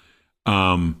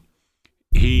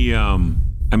 He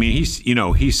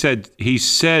said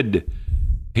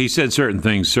certain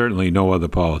things certainly no other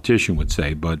politician would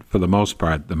say, but for the most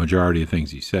part, the majority of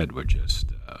things he said were just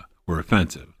were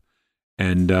offensive,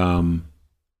 and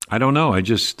I don't know. I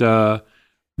just no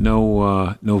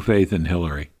faith in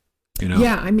Hillary.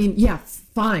 Yeah, I mean,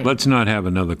 fine. Let's not have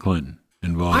another Clinton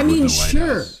involved. I mean, with the White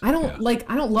sure. House. I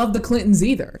don't love the Clintons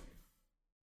either.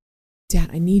 Dad,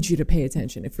 I need you to pay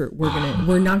attention. If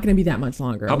we're not gonna be that much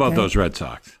longer. How about okay? those Red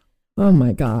Sox? Oh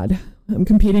my God, I'm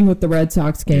competing with the Red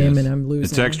Sox game and I'm losing.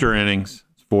 It's extra innings.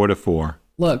 It's 4-4.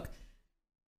 Look,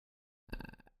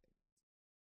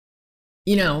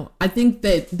 I think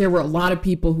that there were a lot of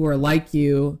people who are like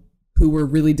you who were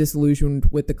really disillusioned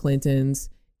with the Clintons,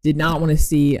 did not want to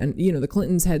see, and the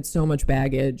Clintons had so much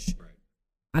baggage. Right.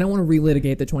 I don't want to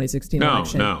relitigate the 2016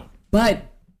 election. No. But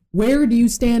where do you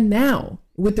stand now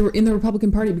in the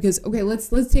Republican Party? Because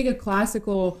let's take a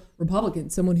classical Republican,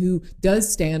 someone who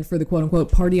does stand for the quote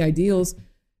unquote party ideals.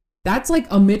 That's like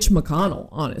a Mitch McConnell,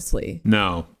 honestly.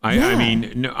 No, I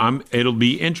mean, it'll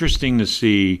be interesting to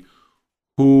see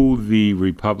who the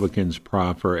Republicans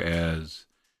proffer as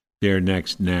their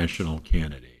next national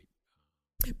candidate.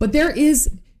 But there is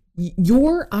a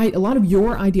lot of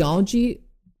your ideology,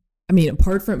 I mean,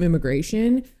 apart from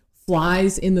immigration,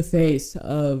 flies in the face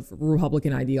of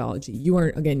Republican ideology.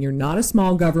 You're not a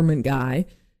small government guy.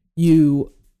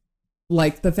 You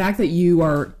like the fact that you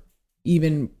are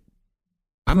even...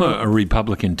 I'm a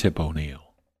Republican Tip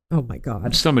O'Neill. Oh my God.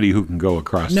 I'm somebody who can go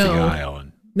across the aisle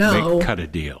and cut a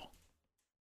deal.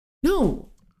 No,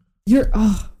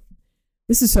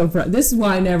 this is this is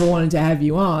why I never wanted to have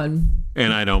you on.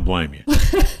 And I don't blame you,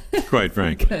 quite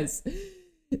frankly. Because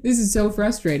this is so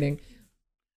frustrating.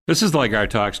 This is like our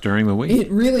talks during the week. It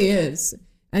really is.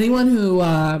 Anyone who,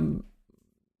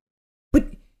 but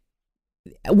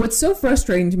what's so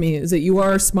frustrating to me is that you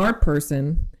are a smart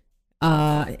person,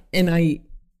 and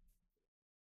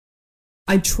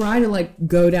I try to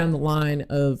go down the line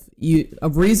of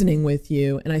reasoning with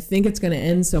you, and I think it's going to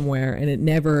end somewhere, and it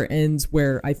never ends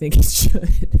where I think it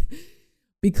should.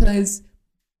 Because,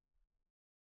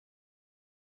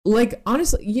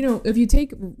 honestly, if you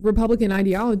take Republican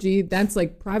ideology, that's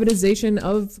like privatization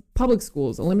of public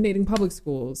schools, eliminating public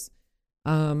schools.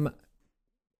 No,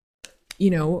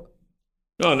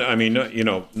 I mean,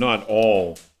 not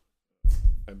all.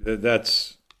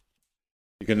 That's,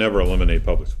 you can never eliminate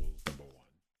public schools.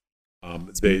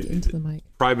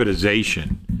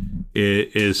 Privatization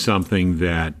is something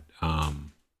that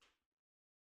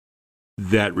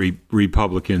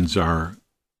Republicans are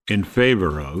in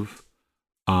favor of,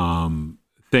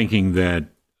 thinking that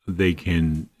they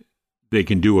can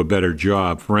do a better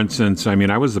job. For instance, I mean,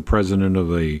 I was the president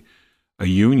of a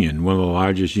union, one of the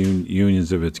largest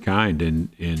unions of its kind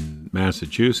in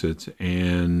Massachusetts,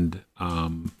 and I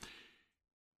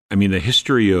mean, the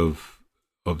history of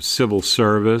civil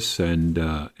service and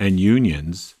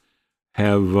unions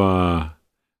have,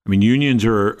 unions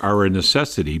are a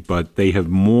necessity, but they have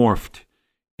morphed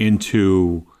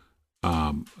into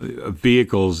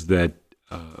vehicles that,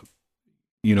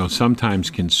 sometimes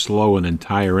can slow an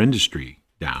entire industry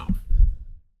down.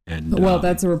 And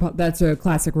that's a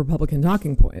classic Republican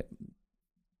talking point.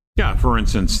 Yeah, for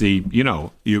instance,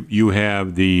 you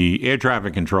have the air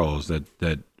traffic controllers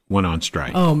that went on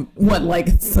strike.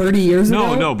 30 years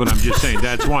ago? No, but I'm just saying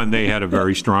that's one. They had a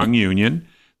very strong union.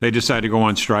 They decided to go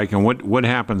on strike, and what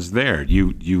happens there?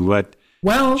 You let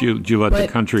the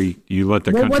country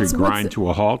grind to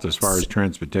a halt as far as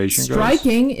transportation goes.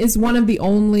 Striking is one of the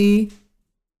only.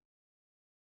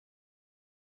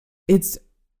 It's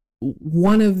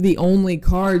one of the only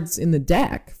cards in the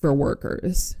deck for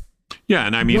workers. Yeah,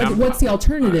 and I mean, what's the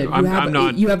alternative?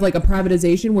 You have like a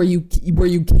privatization where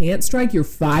you can't strike. You're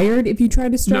fired if you try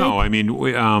to strike. No, I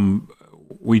mean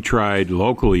we tried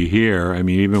locally here. I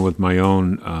mean, even with my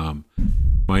own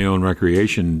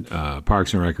recreation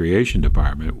parks and recreation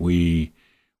department, we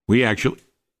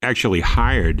actually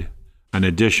hired an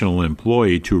additional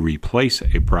employee to replace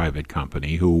a private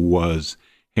company who was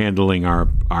handling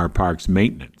our parks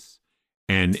maintenance,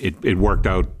 and it worked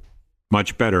out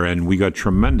much better, and we got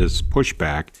tremendous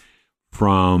pushback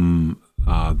from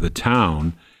the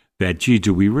town that, gee,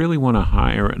 do we really want to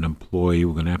hire an employee?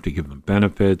 We're going to have to give them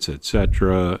benefits,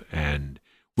 etc., and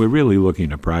we're really looking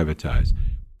to privatize.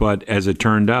 But as it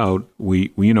turned out, we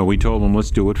told them,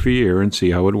 let's do it for a year and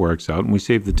see how it works out, and we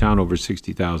saved the town over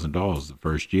 $60,000 the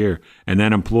first year, and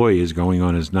that employee is going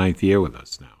on his 9th year with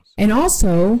us now. And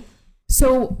also,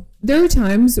 so there are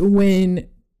times when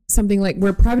something like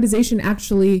where privatization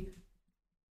actually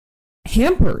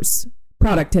hampers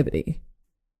productivity.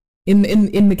 In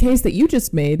the case that you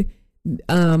just made,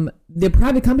 the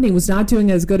private company was not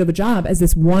doing as good of a job as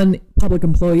this one public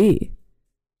employee.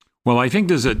 Well, I think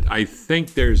there's a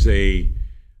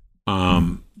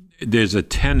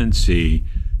tendency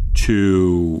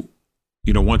to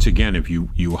once again, if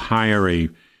you hire a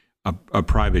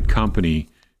private company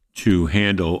to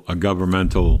handle a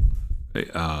governmental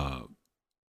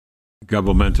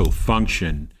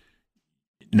function,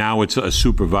 now it's a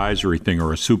supervisory thing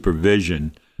or a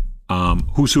supervision.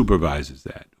 Who supervises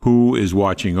that? Who is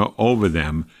watching over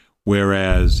them?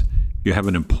 Whereas you have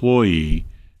an employee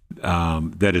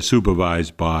that is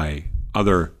supervised by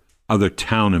other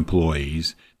town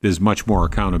employees, there's much more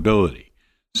accountability.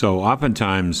 So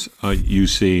oftentimes you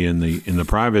see in the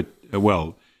private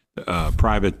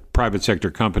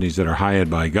sector companies that are hired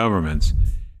by governments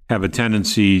have a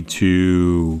tendency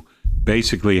to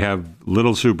basically have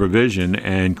little supervision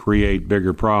and create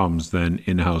bigger problems than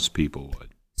in-house people would.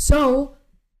 So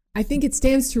I think it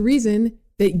stands to reason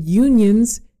that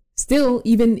unions still,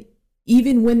 even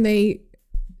when they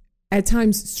at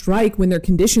times strike when their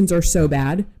conditions are so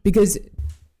bad, because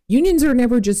unions are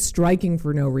never just striking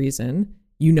for no reason.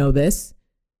 You know this.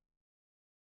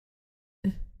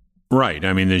 Right.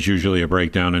 I mean, there's usually a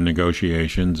breakdown in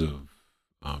negotiations of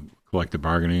collective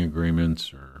bargaining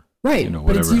agreements or right. Whatever,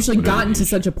 but it's usually gotten to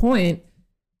such a point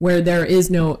where there is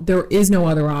no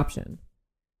other option.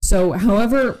 So,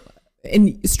 however,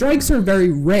 and strikes are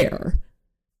very rare.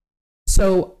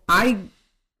 So I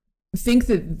think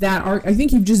I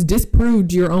think you've just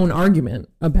disproved your own argument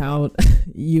about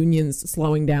unions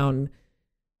slowing down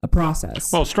a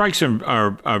process. Well, strikes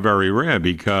are very rare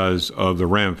because of the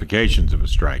ramifications of a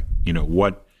strike.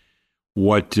 But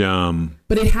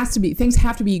it has to be, things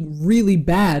have to be really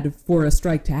bad for a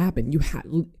strike to happen.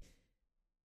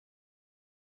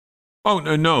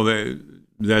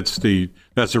 That's the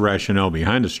rationale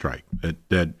behind a strike,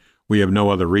 that we have no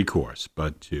other recourse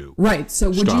but to right. So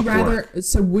would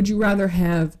you rather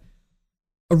have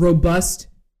a robust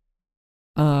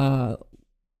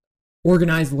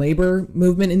organized labor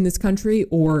movement in this country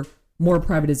or more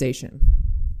privatization?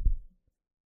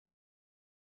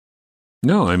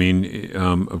 No, I mean,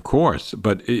 of course,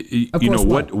 but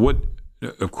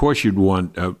of course you'd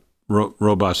want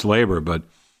robust labor, but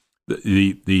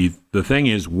the thing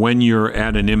is, when you're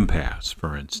at an impasse,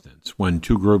 for instance, when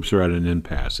two groups are at an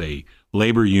impasse, a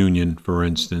labor union, for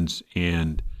instance,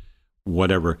 and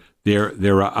whatever,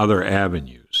 there are other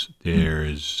avenues.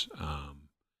 There's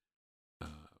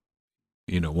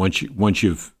once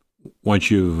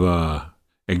you've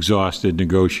exhausted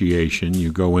negotiation,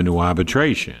 you go into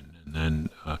arbitration. And then,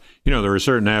 there are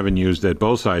certain avenues that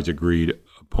both sides agreed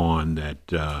upon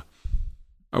that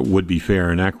would be fair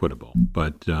and equitable.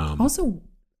 But also,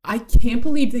 I can't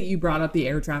believe that you brought up the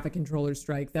air traffic controller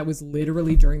strike. That was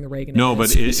literally during the Reagan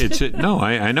administration.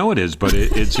 I know it is, but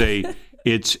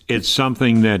it's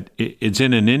something that it's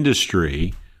in an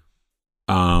industry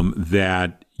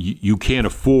that you can't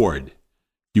afford.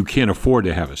 You can't afford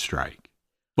to have a strike.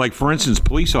 Like, for instance,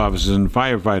 police officers and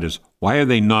firefighters, why are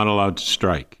they not allowed to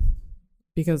strike?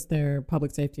 Because they're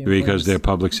public safety employees. Because they're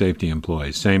public safety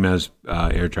employees, same as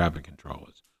air traffic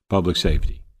controllers, public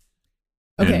safety.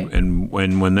 Okay. And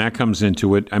when that comes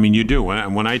into it, I mean, you do.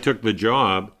 When I took the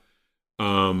job,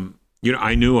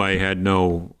 I knew I had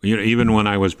no, even when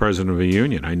I was president of a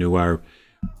union, I knew our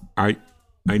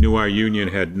union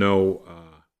had no,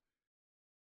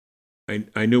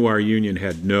 I knew our union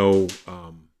had no,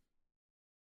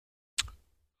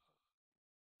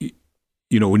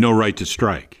 no right to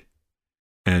strike.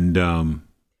 And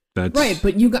that's right.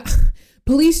 But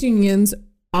police unions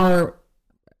are,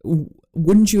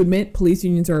 wouldn't you admit, police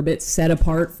unions are a bit set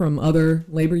apart from other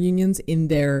labor unions in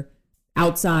their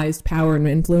outsized power and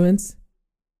influence?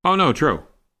 Oh, no, true.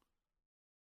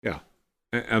 Yeah,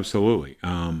 absolutely.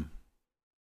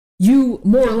 You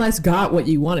more or less got what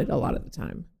you wanted a lot of the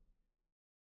time.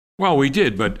 Well, we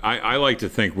did, but I like to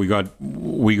think we got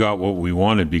what we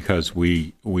wanted because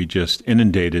we just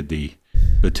inundated the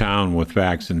town with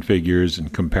facts and figures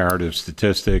and comparative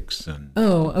statistics. And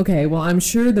okay. Well, I'm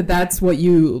sure that that's what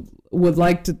you would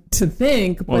like to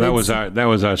think. Well, that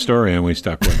was our story, and we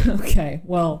stuck with it. Okay.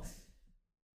 Well,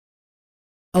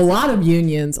 a lot of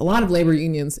labor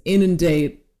unions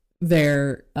inundate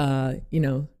their, the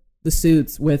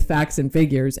suits with facts and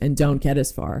figures and don't get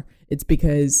as far. It's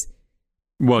because.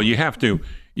 Well, you have to,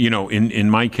 in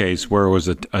my case, where it was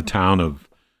a town of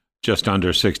just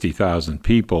under 60,000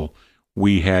 people,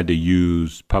 we had to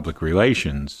use public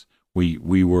relations. We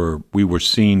were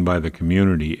seen by the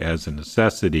community as a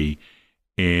necessity,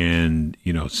 and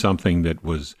something that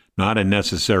was not a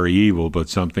necessary evil, but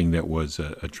something that was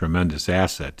a tremendous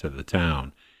asset to the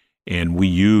town. And we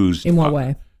used in what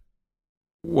way?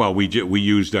 Well, we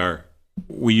used our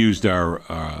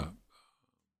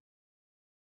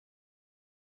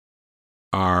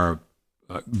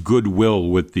goodwill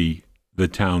with the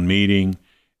town meeting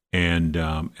and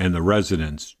the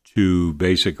residents to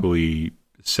basically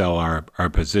sell our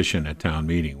position at town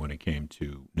meeting when it came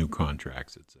to new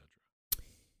contracts, etc.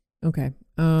 Okay.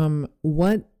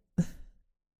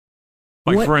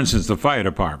 For instance, the fire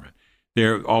department.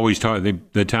 They're always talking.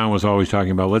 The town was always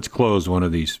talking about, let's close one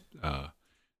of these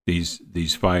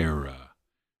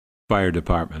fire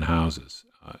department houses,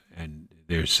 and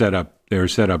they're set up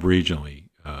regionally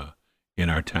in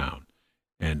our town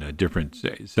and different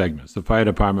segments. The fire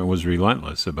department was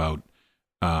relentless about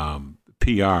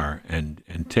PR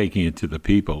and taking it to the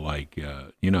people, like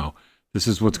this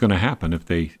is what's going to happen if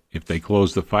they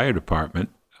close the fire department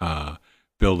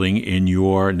building in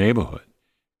your neighborhood.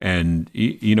 And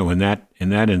in that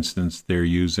instance, they're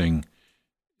using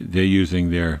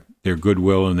their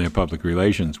goodwill and their public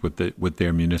relations with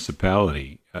their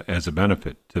municipality as a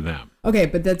benefit to them.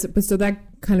 Okay, so that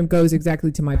kind of goes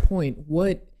exactly to my point.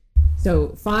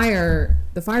 The fire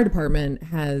department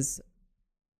has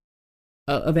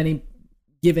of any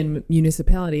given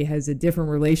municipality has a different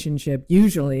relationship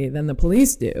usually than the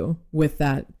police do with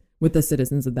the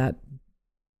citizens of that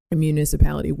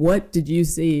municipality. What did you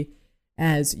see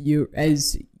as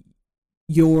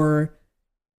your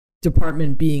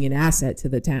department being an asset to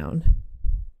the town?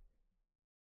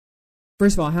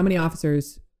 First of all, how many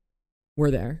officers were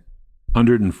there?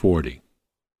 140.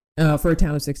 For a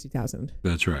town of 60,000.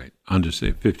 That's right. Under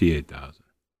 58,000.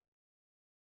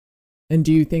 And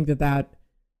do you think that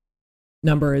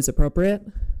number is appropriate?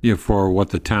 Yeah, for what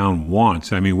the town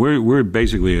wants. I mean, we're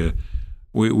basically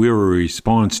we're a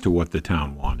response to what the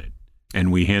town wanted,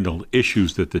 and we handled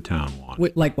issues that the town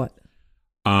wanted. Like what?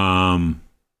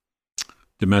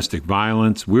 Domestic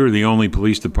violence. We were the only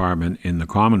police department in the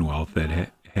Commonwealth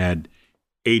that had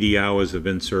 80 hours of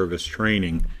in-service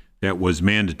training that was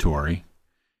mandatory,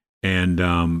 and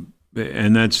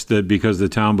that's because the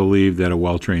town believed that a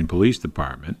well-trained police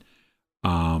department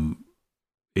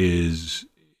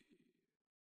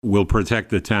will protect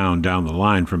the town down the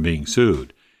line from being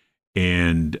sued,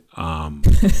 and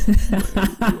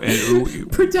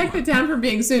protect the town from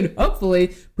being sued.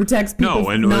 Hopefully, protects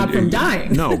people not from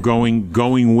dying. No,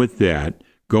 going with that,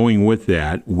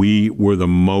 we were the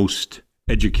most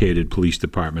educated police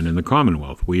department in the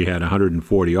Commonwealth. We had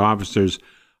 140 officers,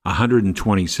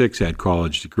 126 had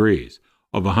college degrees.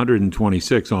 Of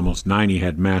 126, almost 90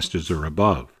 had masters or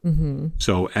above. Mm-hmm.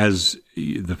 So as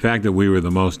the fact that we were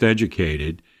the most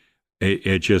educated,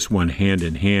 it just went hand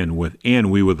in hand with,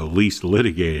 and we were the least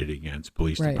litigated against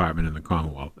police department in the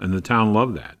Commonwealth. And the town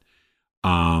loved that.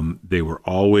 They were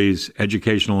always,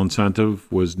 educational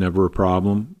incentive was never a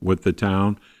problem with the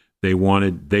town. They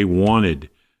wanted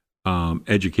an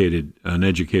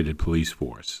educated police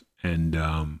force.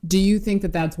 And do you think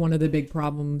that that's one of the big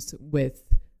problems with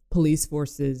police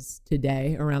forces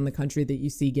today around the country that you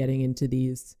see getting into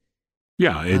these?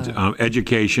 Yeah, it's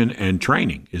education and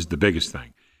training is the biggest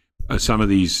thing. Some of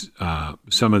these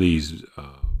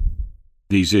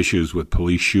issues with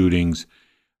police shootings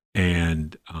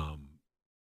and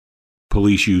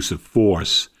police use of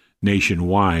force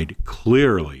nationwide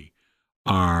clearly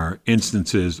are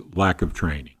instances lack of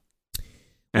training.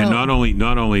 And not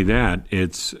only that,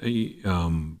 it's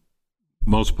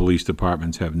most police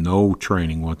departments have no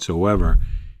training whatsoever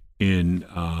in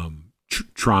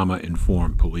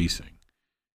trauma-informed policing.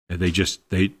 They just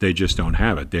don't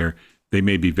have it. They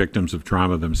may be victims of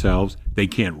trauma themselves. They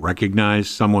can't recognize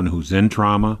someone who's in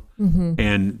trauma, mm-hmm.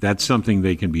 and that's something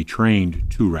they can be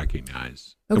trained to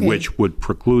recognize, which would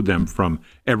preclude them from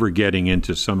ever getting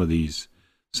into some of these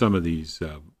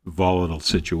volatile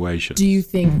situations. Do you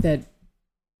think that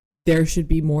there should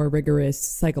be more rigorous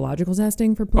psychological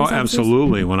testing for police officers?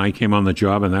 Absolutely. When I came on the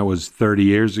job, and that was 30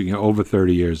 years ago, over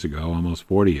 30 years ago, almost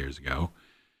 40 years ago,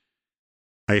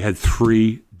 I had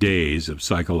 3 days of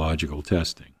psychological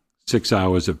testing, 6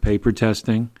 hours of paper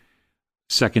testing,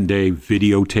 second day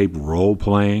videotape role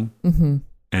playing, mm-hmm.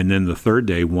 and then the third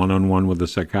day one-on-one with a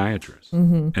psychiatrist.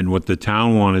 Mm-hmm. And what the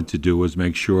town wanted to do was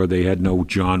make sure they had no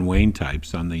John Wayne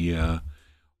types on the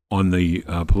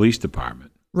police department.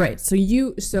 Right. So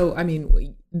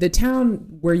the town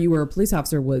where you were a police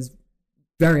officer was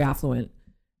very affluent,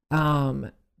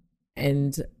 and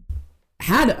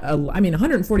had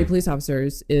 140 police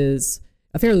officers is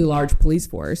a fairly large police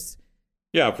force.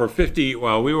 Yeah, for we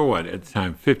were at the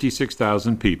time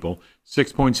 56,000 people,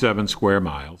 6.7 square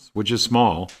miles, which is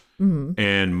small, mm-hmm.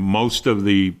 and most of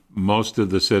the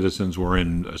citizens were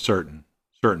in a certain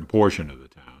portion of the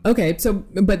town. Okay, so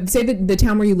but say that the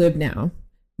town where you live now.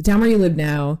 The town where you live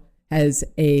now has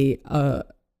a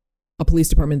police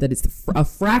department that is a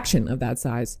fraction of that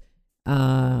size,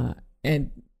 and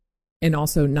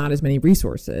also not as many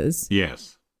resources.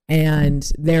 Yes.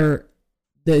 And the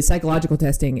psychological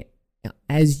testing,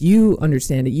 as you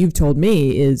understand it, you've told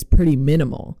me, is pretty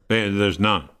minimal. There's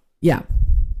none. Yeah.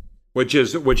 Which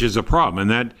is a problem,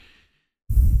 and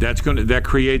that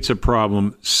creates a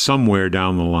problem somewhere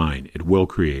down the line. It will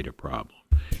create a problem.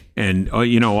 And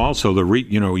also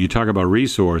you talk about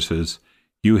resources.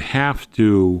 You have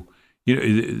to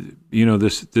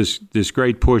this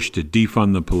great push to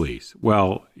defund the police.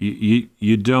 Well,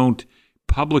 you don't.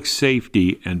 Public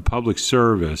safety and public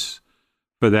service,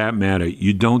 for that matter,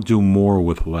 you don't do more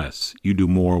with less. You do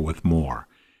more with more.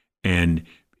 And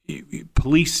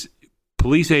police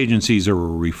agencies are a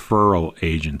referral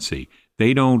agency.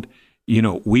 They don't,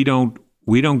 we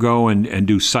don't go and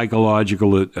do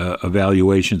psychological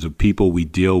evaluations of people we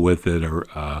deal with that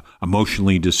are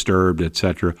emotionally disturbed,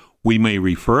 etc. We may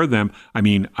refer them. I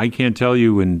mean, I can't tell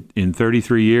you in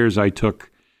 33 years, I took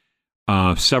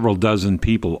several dozen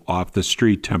people off the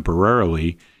street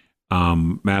temporarily.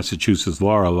 Massachusetts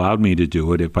law allowed me to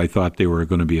do it if I thought they were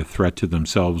going to be a threat to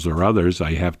themselves or others.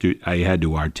 I had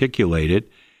to articulate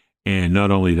it, and not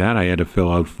only that, I had to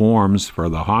fill out forms for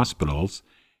the hospitals.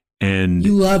 And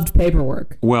you loved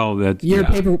paperwork. Well, you're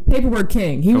paperwork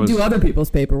king. He would do other people's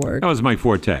paperwork. That was my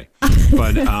forte.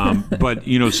 But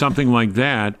something like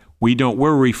that. We're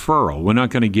referral. We're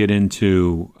not going to get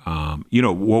into,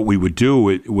 what we would do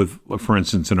with, for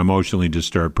instance, an emotionally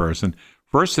disturbed person.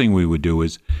 First thing we would do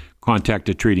is contact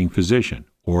a treating physician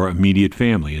or immediate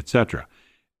family, etc.,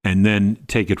 and then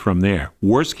take it from there.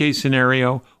 Worst case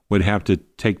scenario, would have to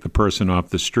take the person off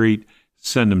the street,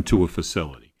 send them to a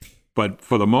facility. But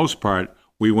for the most part,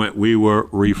 we were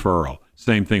referral.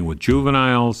 Same thing with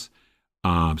juveniles.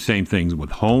 Same things with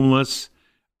homeless.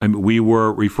 I mean, we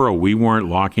were referral. We weren't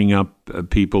locking up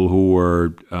people who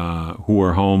were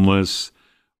homeless,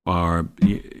 or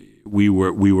we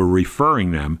were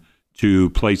referring them to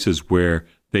places where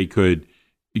they could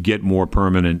get more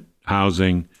permanent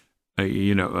housing,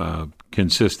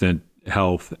 consistent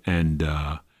health, and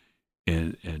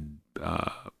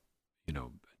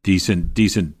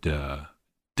decent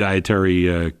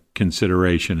dietary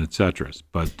consideration, etc.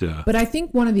 But I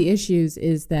think one of the issues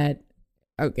is that.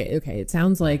 Okay. It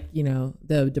sounds like,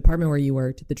 the department where you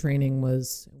worked, the training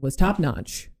was top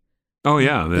notch. Oh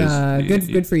yeah.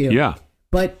 Good for you. Yeah.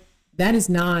 But that is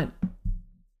not,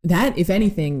 that if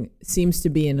anything seems to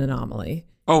be an anomaly.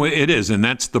 Oh, it is. And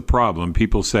that's the problem.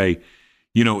 People say,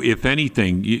 if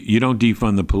anything, you don't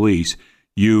defund the police,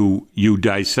 you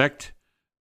dissect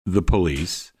the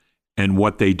police and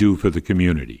what they do for the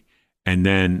community. And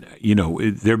then,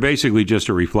 they're basically just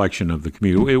a reflection of the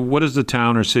community. What does the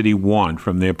town or city want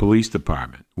from their police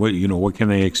department? What can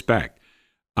they expect?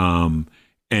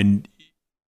 And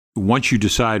once you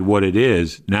decide what it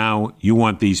is, now you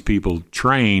want these people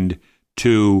trained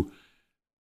to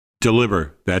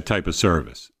deliver that type of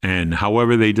service. And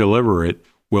however they deliver it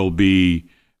will be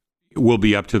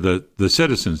up to the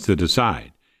citizens to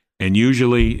decide. And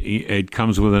usually it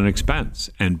comes with an expense.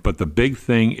 But the big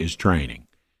thing is training.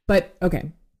 But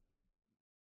okay,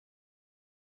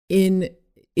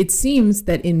 it seems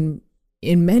that in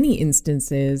many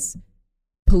instances,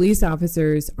 police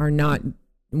officers are not,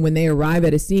 when they arrive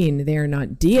at a scene, they are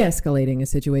not de-escalating a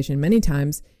situation. Many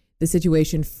times, the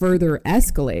situation further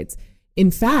escalates.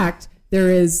 In fact, there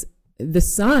is the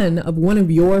son of one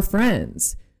of your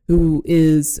friends who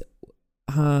is,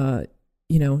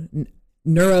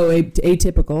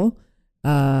 neuroatypical,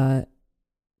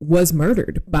 was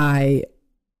murdered by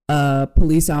a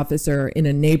police officer in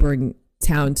a neighboring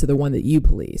town to the one that you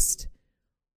policed.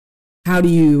 How do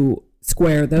you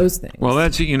square those things? Well,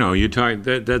 that's you talk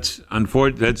that's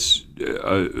unfortunate. That's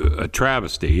a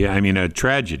travesty. I mean, a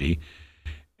tragedy.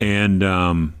 And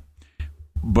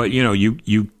but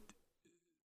you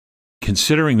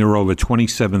considering there are over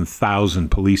 27,000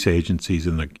 police agencies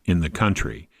in the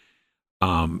country,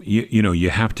 you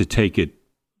have to take it.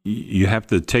 You have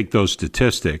to take those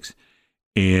statistics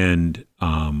and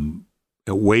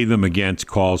weigh them against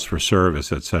calls for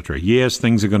service, etc. Yes,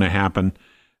 things are going to happen.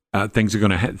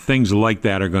 Things like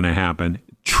that are going to happen.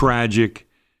 Tragic,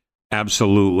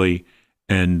 absolutely,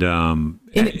 and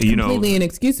completely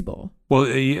inexcusable. Well,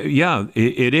 yeah,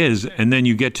 it is. And then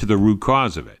you get to the root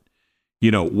cause of it.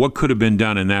 What could have been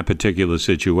done in that particular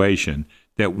situation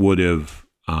that would have.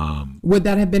 Would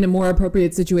that have been a more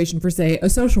appropriate situation for, say, a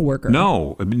social worker?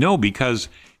 No, because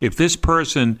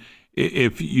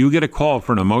if you get a call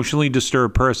for an emotionally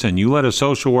disturbed person, you let a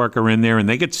social worker in there and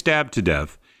they get stabbed to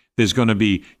death,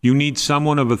 you need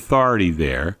someone of authority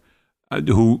there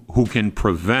who can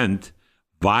prevent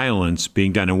violence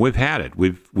being done. And we've had it.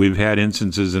 We've had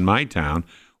instances in my town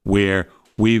where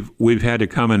we've had to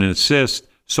come in and assist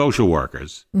social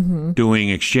workers doing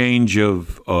exchange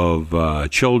of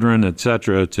children,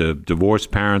 etc., to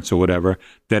divorced parents or whatever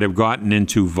that have gotten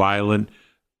into violent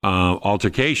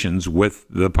altercations with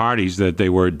the parties that they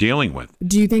were dealing with.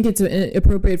 Do you think it's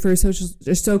appropriate for a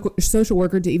social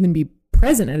worker to even be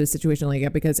present at a situation like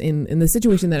that? Because in the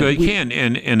situation that they can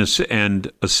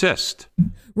and assist,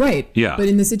 right? Yeah, but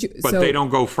in the situation, but they don't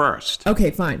go first. Okay,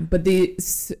 fine. But the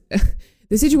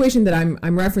situation that I'm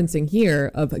referencing here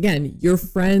of, again, your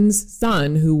friend's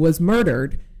son who was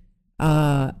murdered,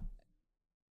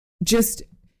 just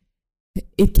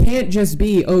it can't just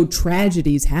be, oh,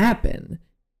 tragedies happen.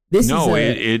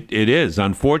 It is.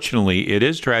 Unfortunately, it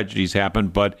is tragedies happen,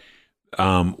 but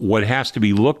what has to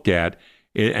be looked at,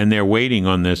 and they're waiting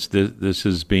on this. This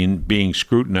is being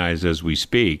scrutinized as we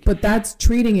speak. But that's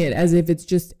treating it as if it's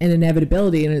just an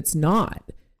inevitability, and it's not.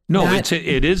 No,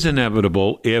 it is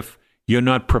inevitable if you're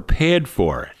not prepared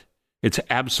for it. It's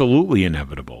absolutely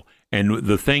inevitable. And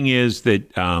the thing is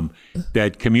that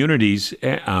that communities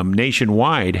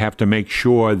nationwide have to make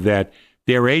sure that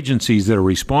their agencies that are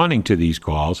responding to these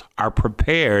calls are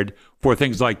prepared for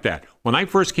things like that. When I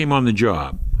first came on the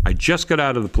job, I just got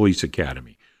out of the police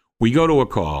academy. We go to a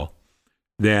call,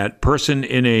 that person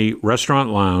in a restaurant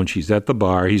lounge, he's at the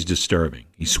bar, he's disturbing.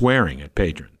 He's swearing at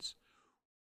patrons.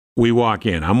 We walk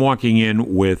in. I'm walking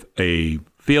in with a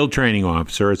field training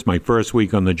officer. It's my first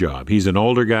week on the job. He's an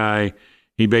older guy.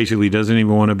 He basically doesn't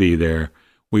even want to be there.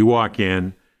 We walk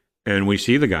in. And we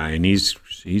see the guy, and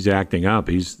he's acting up.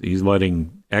 He's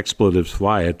letting expletives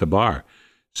fly at the bar.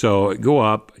 So I go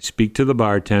up, speak to the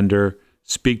bartender,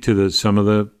 speak to some of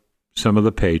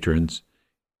the patrons.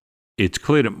 It's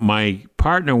clear that my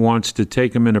partner wants to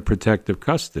take him into protective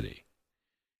custody,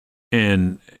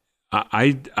 and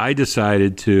I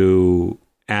decided to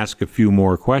ask a few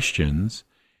more questions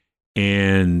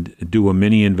and do a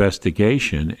mini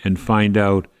investigation and find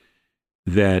out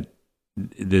that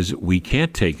we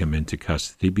can't take him into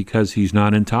custody because he's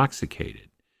not intoxicated.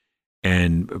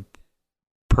 And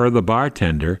per the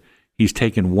bartender, he's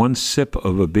taken one sip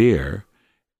of a beer,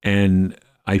 and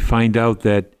I find out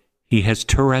that he has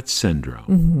Tourette's syndrome.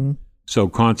 Mm-hmm. So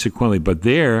consequently, but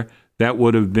that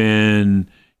would have been,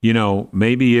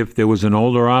 maybe if there was an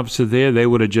older officer there, they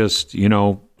would have just,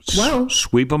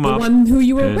 sweep him up. The one who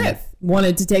you were with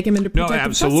wanted to take him into protective custody. No,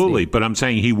 absolutely. But I'm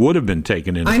saying he would have been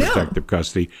taken into protective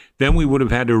custody. Then we would have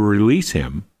had to release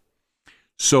him.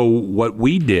 So what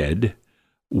we did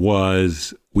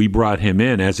was we brought him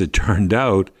in. As it turned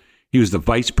out, he was the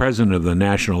vice president of the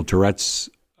National Tourette's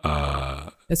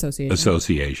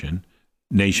Association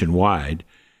nationwide.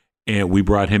 And we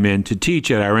brought him in to teach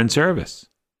at our in-service.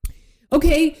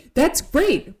 Okay, that's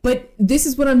great. But this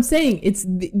is what I'm saying. It's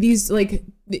these, like,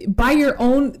 by your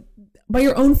own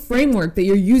framework that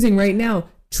you're using right now,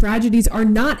 tragedies are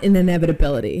not an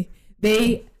inevitability.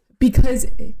 Because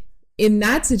in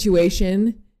that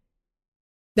situation,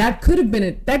 that could have been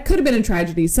a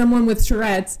tragedy. Someone with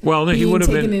Tourette's. Well, he would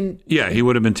have been. He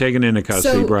would have been taken into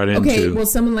custody, brought into. Okay, well,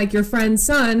 someone like your friend's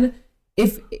son,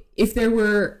 if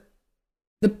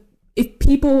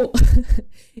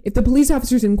the police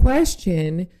officers in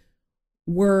question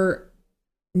were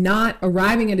not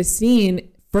arriving at a scene,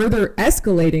 further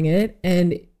escalating it,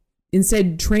 and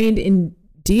instead trained in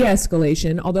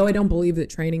de-escalation, although I don't believe that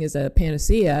training is a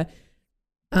panacea,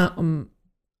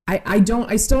 I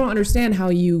still don't understand how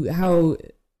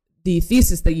the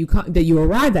thesis that you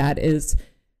arrive at is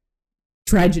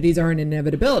tragedies are an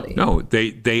inevitability. No,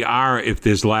 they are if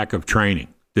there's lack of training.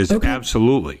 There's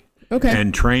absolutely. Okay.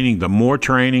 And training, the more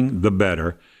training, the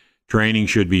better. Training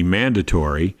should be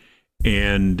mandatory.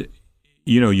 And,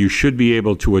 you should be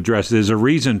able to address. There's a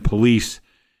reason police,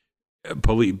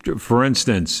 for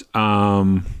instance,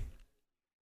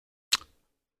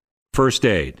 first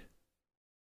aid.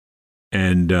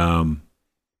 And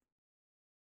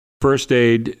first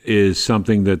aid is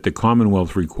something that the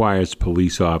Commonwealth requires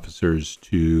police officers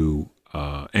to,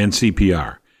 and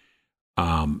CPR.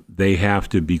 They have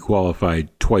to be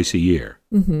qualified twice a year.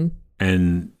 Mm-hmm.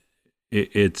 And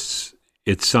it's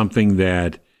something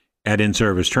that at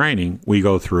in-service training we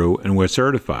go through and we're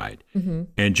certified. Mm-hmm.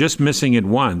 And just missing it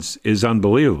once is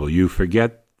unbelievable. You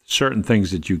forget certain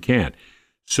things that you can't.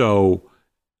 So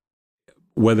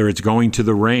whether it's going to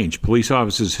the range, police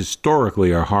officers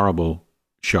historically are horrible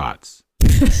shots.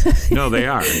 No, they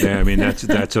are.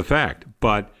 That's a fact.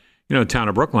 But town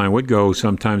of Brookline would go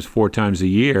sometimes 4 times a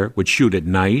year, would shoot at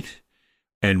night,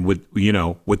 and with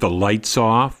the lights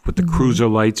off, with the cruiser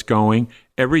lights going,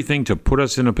 everything to put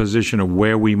us in a position of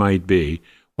where we might be.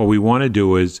 What we want to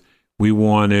do is we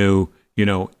want to,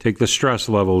 take the stress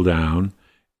level down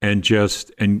and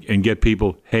just and get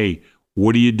people, hey,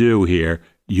 what do you do here?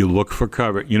 You look for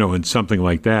cover, in something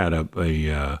like that,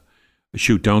 a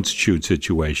shoot, don't shoot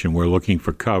situation. We're looking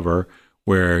for cover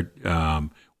where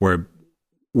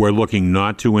we're looking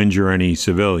not to injure any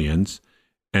civilians,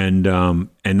 and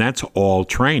that's all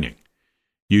training.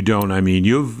 You don't. I mean,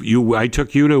 I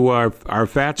took you to our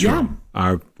FATS room,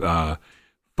 our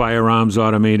firearms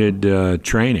automated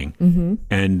training,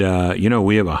 and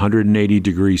we have a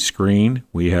 180-degree screen.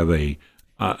 We have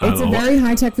it's a very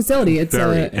high-tech facility.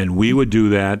 And we would do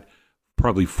that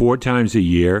probably 4 times a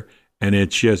year. And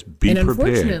it's just be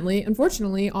prepared.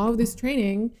 Unfortunately, all of this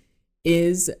training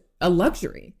is a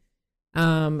luxury.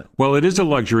 Well, it is a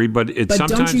luxury, but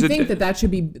sometimes. Don't you think that should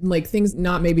be like things?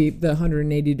 Not maybe the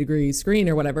 180-degree screen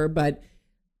or whatever, but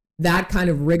that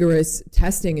kind of rigorous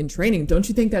testing and training. Don't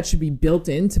you think that should be built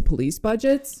into police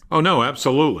budgets? Oh no,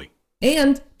 absolutely.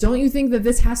 And don't you think that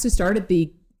this has to start at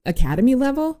the academy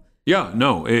level? Yeah,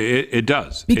 no, it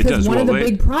does. Because one of the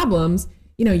big problems.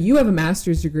 You have a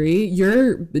master's degree,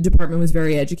 your department was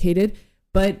very educated,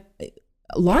 but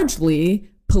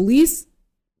largely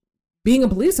being a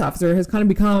police officer has kind of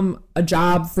become a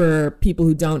job for people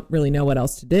who don't really know what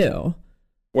else to do.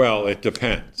 Well, it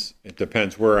depends. It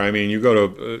depends where. I mean, you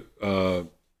go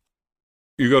to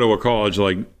a college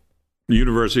like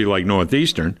university like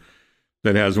Northeastern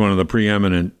that has one of the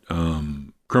preeminent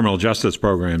criminal justice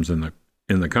programs in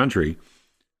the country.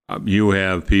 You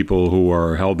have people who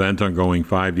are hell-bent on going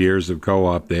 5 years of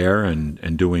co-op there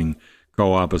and doing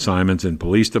co-op assignments in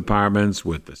police departments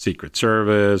with the Secret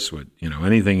Service, with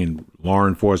anything in law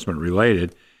enforcement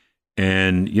related.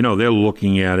 And, they're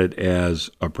looking at it as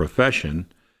a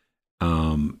profession.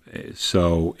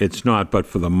 So it's not, but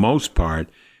for the most part,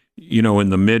 in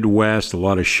the Midwest, a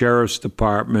lot of sheriff's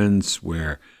departments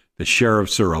where the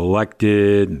sheriffs are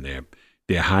elected and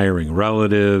they're hiring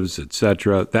relatives,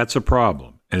 etc. That's a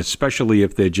problem. And especially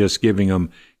if they're just giving them,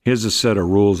 here's a set of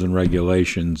rules and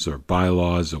regulations or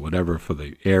bylaws or whatever for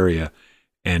the area,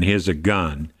 and here's a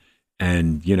gun,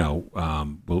 and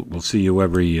we'll see you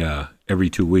every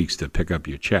 2 weeks to pick up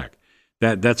your check.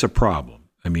 That's a problem.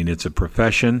 I mean, it's a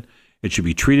profession. It should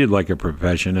be treated like a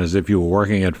profession, as if you were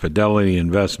working at Fidelity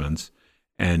Investments,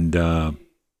 and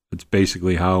it's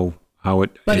basically how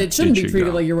it. But it shouldn't be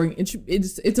treated like you're working.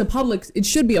 It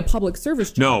should be a public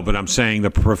service job. No, but I'm saying the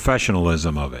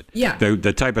professionalism of it. Yeah.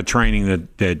 The type of training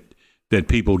that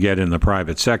people get in the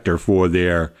private sector for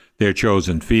their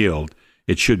chosen field,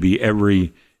 it should be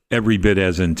every bit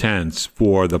as intense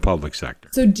for the public sector.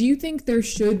 So, do you think there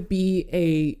should be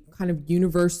a kind of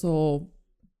universal,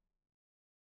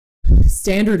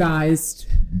 standardized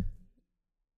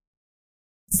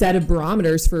set of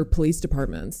barometers for police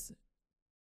departments?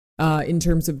 In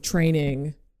terms of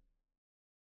training,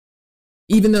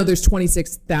 even though there's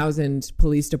 26,000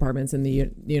 police departments in the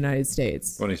United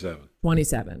States.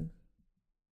 27.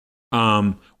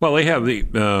 Well, they have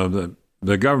the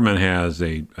government has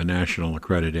a national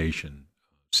accreditation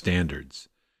standards,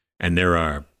 and there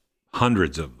are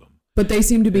hundreds of them. But they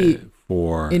seem to be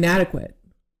inadequate.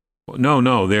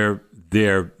 No,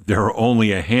 there are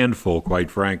only a handful,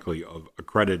 quite frankly, of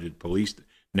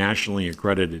nationally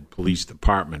accredited police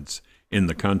departments in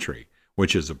the country,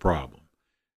 which is a problem.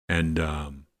 And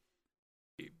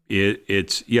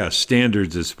it's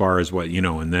standards as far as what,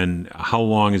 and then how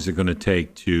long is it going to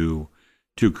take to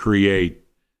create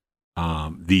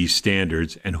these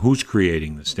standards, and who's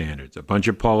creating the standards? A bunch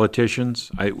of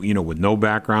politicians, with no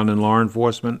background in law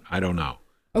enforcement? I don't know.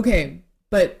 Okay,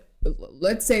 but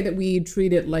let's say that we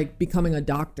treat it like becoming a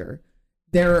doctor.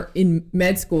 There, in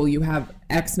med school, you have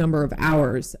X number of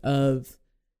hours of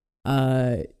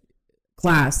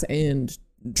class and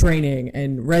training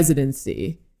and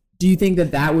residency. Do you think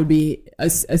that would be a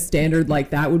standard like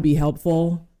that would be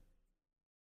helpful?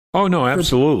 Oh no,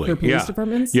 absolutely. For police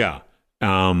departments? Yeah.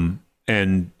 I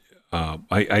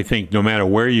think no matter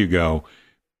where you go,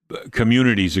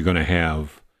 communities are going to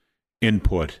have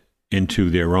input into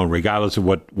their own, regardless of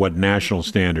what national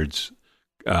standards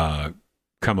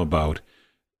come about.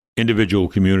 Individual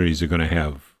communities are going to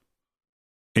have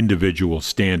individual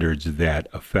standards that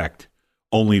affect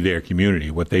only their community,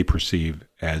 what they perceive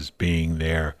as being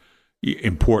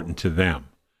important to them,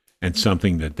 and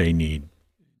something that they need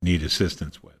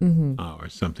assistance with, or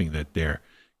something that their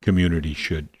community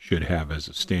should have as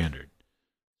a standard.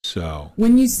 So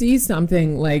when you see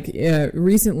something like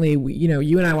recently,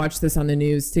 you and I watched this on the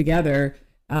news together.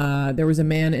 There was a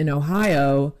man in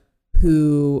Ohio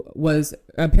who was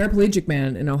a paraplegic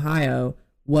man in Ohio,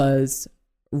 was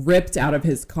ripped out of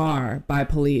his car by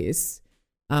police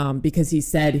because he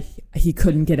said he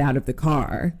couldn't get out of the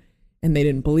car, and they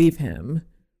didn't believe him.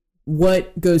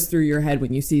 what goes through your head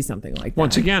when you see something like that?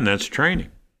 Once again, that's training,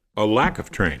 a lack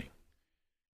of training.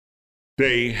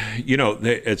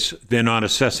 They're not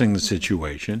assessing the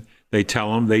situation. They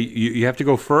tell him you have to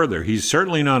go further. He's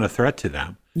certainly not a threat to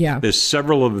them. Yeah. There's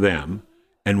several of them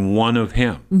and one of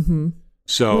him. Mm-hmm.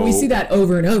 So we see that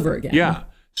over and over again. Yeah.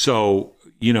 So,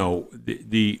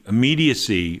 the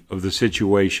immediacy of the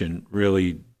situation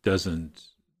really doesn't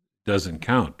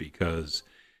count because,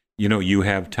 you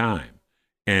have time.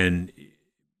 And,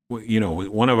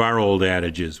 one of our old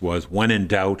adages was, when in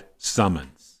doubt,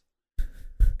 summons.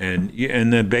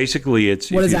 And then basically it's...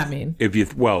 What does that mean? If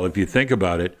you think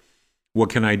about it, what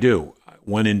can I do?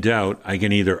 When in doubt, I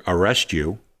can either arrest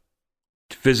you,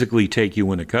 physically take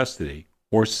you into custody,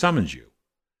 or summons you.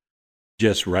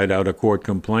 Just write out a court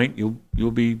complaint.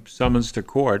 You'll be summoned to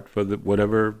court for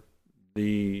whatever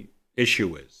the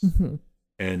issue is. Mm-hmm.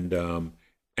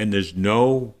 And there's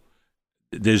no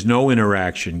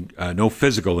interaction, no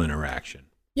physical interaction.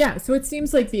 Yeah, so it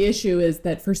seems like the issue is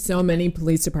that for so many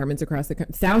police departments across the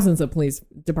country, thousands of police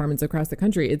departments across the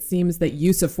country, it seems that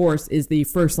use of force is the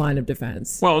first line of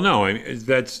defense. Well, no,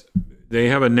 they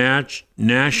have a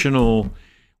national.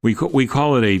 We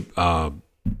call it a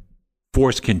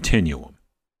force continuum,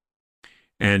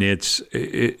 and it's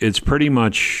pretty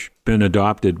much been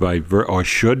adopted by or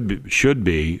should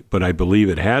be, but I believe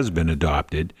it has been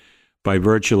adopted by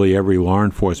virtually every law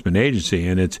enforcement agency,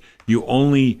 and it's you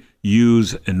only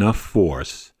use enough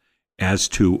force as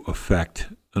to affect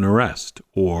an arrest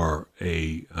or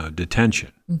a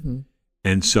detention. Mm-hmm.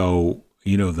 And so,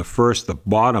 the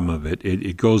bottom of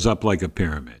it goes up like a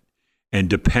pyramid. And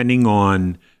depending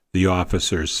on the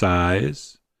officer's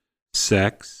size,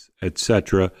 sex,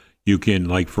 etc., you can,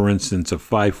 like, for instance, a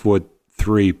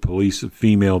 5'3"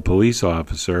 female police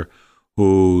officer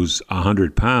who's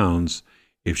 100 pounds,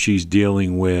 if she's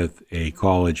dealing with a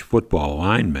college football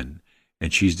lineman,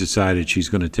 and she's decided she's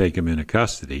going to take him into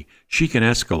custody, she can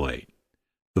escalate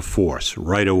the force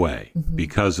right away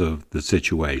because of the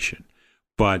situation.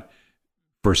 But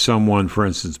for someone, for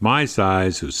instance, my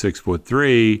size, who's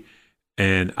 6'3",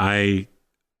 and I'm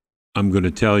going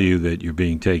to tell you that you're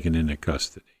being taken into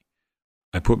custody,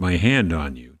 I put my hand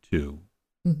on you to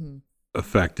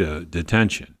affect a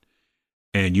detention,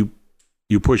 and you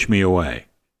push me away.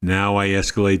 Now I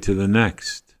escalate to the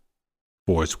next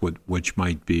force, which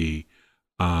might be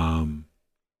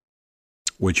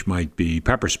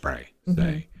pepper spray,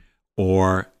 say,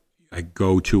 or I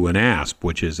go to an ASP,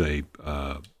 which is a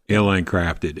airline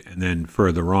crafted, and then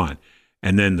further on,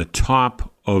 and then the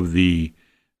top of the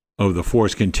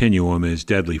force continuum is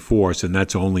deadly force, and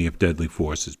that's only if deadly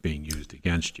force is being used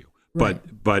against you. Right.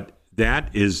 But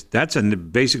that's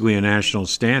basically a national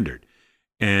standard,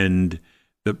 and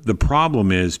the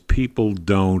problem is police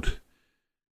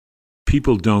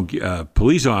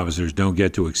officers don't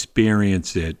get to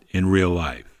experience it in real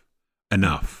life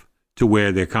enough to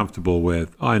where they're comfortable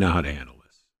with, I know how to handle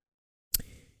this.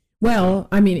 Well,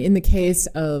 I mean, in the case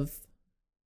of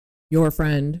your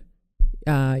friend's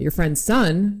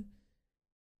son,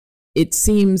 it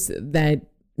seems that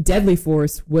deadly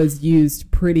force was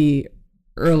used pretty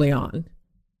early on.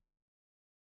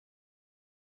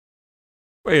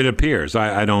 It appears.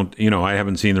 I don't, I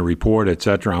haven't seen the report, et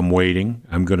cetera. I'm waiting.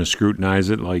 I'm going to scrutinize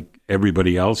it like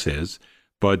everybody else is.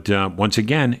 But once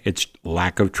again, it's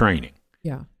lack of training.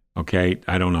 Yeah. Okay.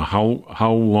 I don't know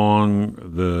how long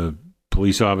the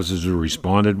police officers who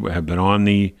responded have been on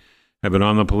the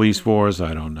police force.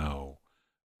 I don't know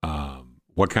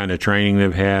what kind of training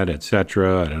they've had, et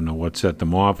cetera. I don't know what set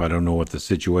them off. I don't know what the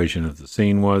situation at the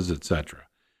scene was, et cetera.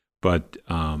 But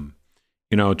in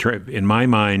my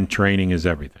mind, training is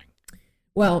everything.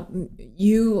 Well,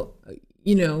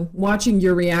 watching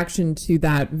your reaction to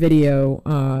that video,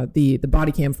 the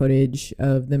body cam footage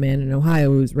of the man in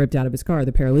Ohio who was ripped out of his car,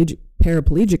 the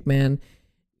paraplegic man,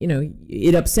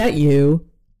 it upset you.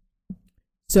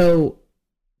 So,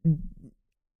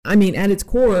 I mean, at its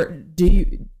core,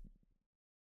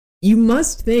 you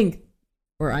must think,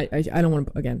 or I don't want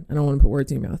to put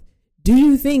words in your mouth. Do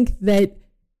you think that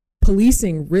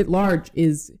policing writ large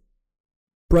is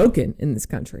broken in this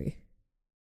country?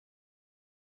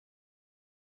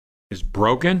 Is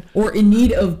broken? Or in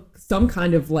need of some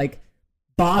kind of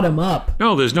bottom up?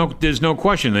 No, there's no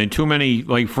question. There are too many,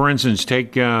 for instance,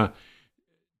 take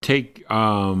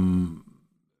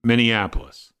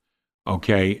Minneapolis.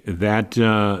 Okay, that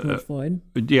George Floyd.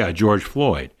 Yeah, George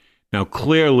Floyd. Now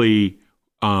clearly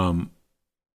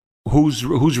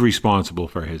who's responsible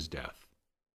for his death?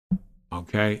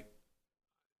 Okay?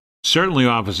 Certainly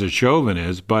Officer Chauvin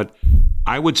is, but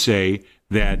I would say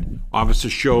that Officer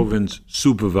Chauvin's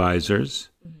supervisors,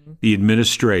 the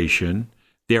administration,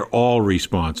 they're all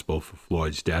responsible for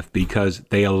Floyd's death because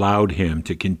they allowed him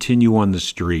to continue on the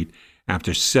street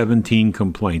after 17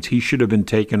 complaints. He should have been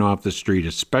taken off the street,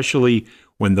 especially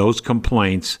when those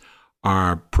complaints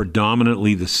are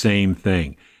predominantly the same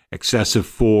thing. Excessive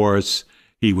force,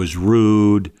 he was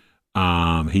rude,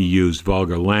 he used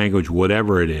vulgar language,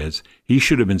 whatever it is. He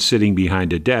should have been sitting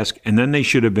behind a desk, and then they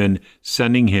should have been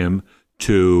sending him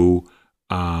to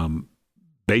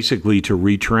basically to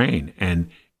retrain. And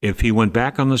if he went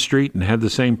back on the street and had the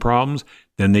same problems,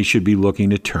 then they should be looking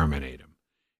to terminate him.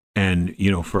 And,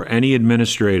 for any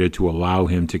administrator to allow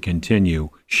him to continue,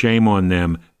 shame on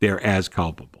them. They're as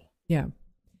culpable. Yeah.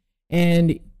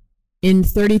 And in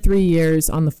 33 years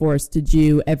on the force, did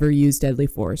you ever use deadly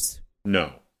force?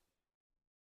 No.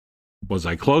 Was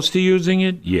I close to using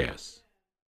it? Yes.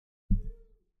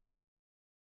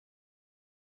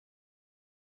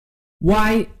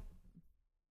 Why?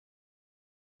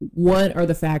 What are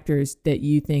the factors that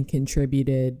you think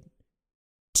contributed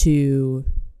to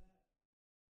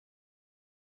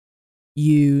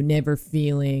you never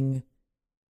feeling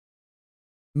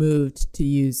moved to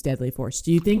use deadly force?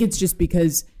 Do you think it's just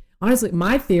because, honestly,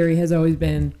 my theory has always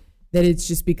been that it's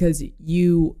just because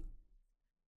you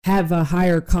have a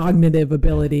higher cognitive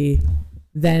ability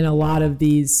than a lot of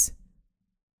these.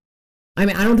 I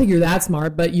mean, I don't think you're that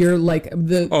smart, but you're like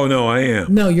the. Oh, no, I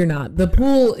am. No, you're not. The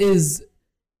pool is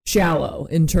shallow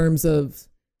in terms of.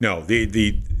 No,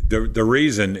 the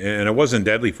reason, and it wasn't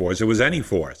deadly force, it was any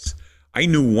force. I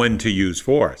knew when to use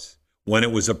force, when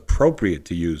it was appropriate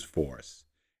to use force.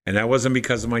 And that wasn't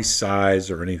because of my size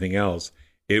or anything else.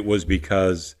 It was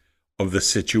because of the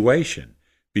situation.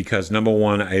 Because, number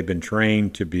one, I had been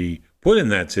trained to be put in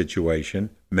that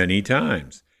situation many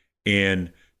times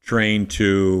and trained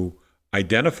to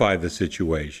identify the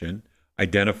situation,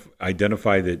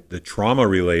 identify the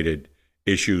trauma-related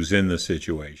issues in the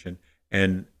situation,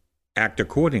 and act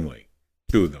accordingly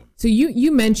to them. So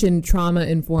you mentioned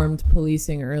trauma-informed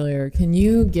policing earlier. Can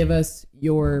you give us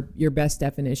your best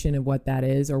definition of what that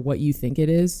is or what you think it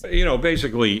is?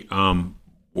 Basically,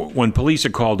 when police are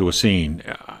called to a scene,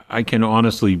 I can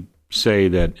honestly say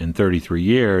that in 33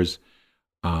 years,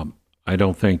 I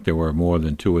don't think there were more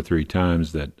than 2 or 3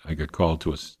 times that I got called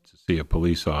to see a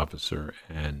police officer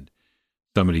and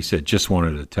somebody said, just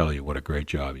wanted to tell you what a great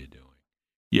job you're doing.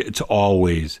 It's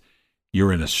always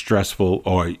you're in a stressful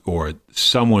or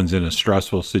someone's in a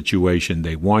stressful situation.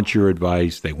 They want your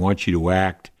advice. They want you to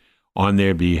act on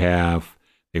their behalf.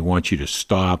 They want you to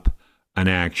stop an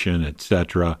action,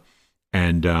 etc.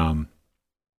 And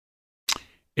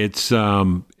it's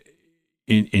in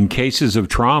cases of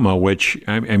trauma, which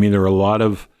I mean, there are a lot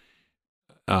of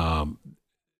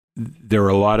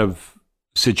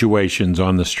situations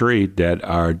on the street that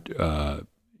are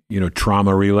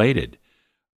trauma related.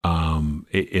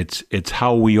 It's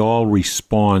how we all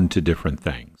respond to different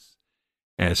things.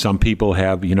 And some people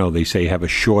have, they say have a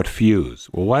short fuse.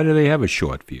 Well, why do they have a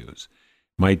short fuse?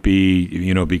 Might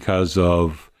be, because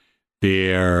of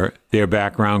their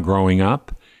background growing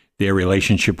up, their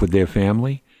relationship with their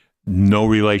family, no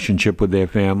relationship with their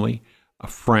family,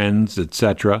 friends,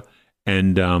 etc.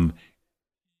 And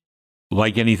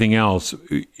like anything else,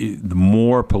 the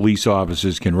more police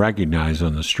officers can recognize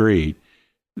on the street,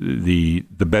 the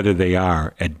better they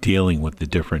are at dealing with the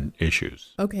different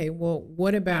issues. Okay, well,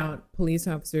 what about police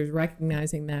officers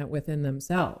recognizing that within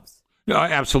themselves? No,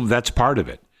 absolutely, that's part of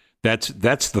it. That's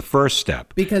the first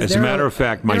step. Because as a matter of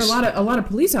fact, there are a lot of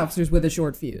police officers with a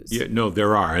short fuse. Yeah, no,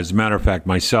 there are. As a matter of fact,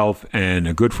 myself and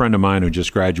a good friend of mine who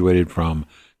just graduated from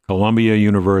Columbia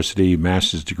University,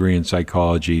 master's degree in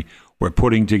psychology, we're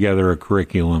putting together a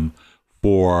curriculum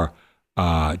for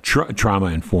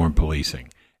trauma-informed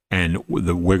policing. And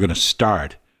we're going to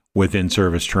start with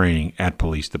in-service training at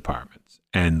police departments.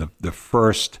 And the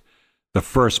first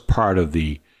part of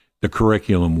the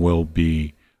curriculum will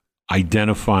be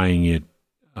identifying it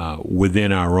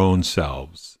within our own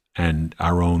selves and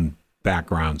our own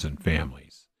backgrounds and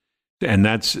families. And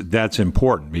that's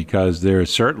important because there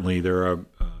are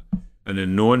an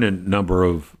inordinate number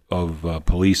of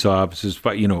police officers,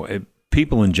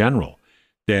 people in general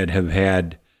that have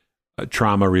had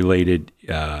trauma-related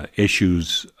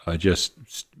issues just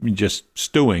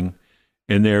stewing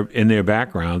in their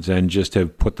backgrounds and just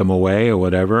have put them away or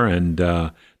whatever and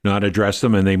not address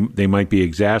them, and they might be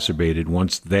exacerbated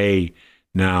once they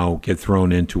now get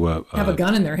thrown into have a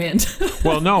gun in their hand.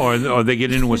 Well, no, or they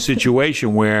get into a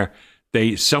situation where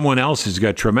someone else has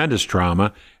got tremendous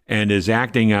trauma and is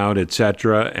acting out,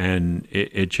 etc. And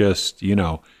it just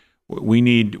we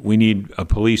need a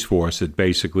police force that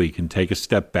basically can take a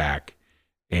step back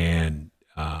and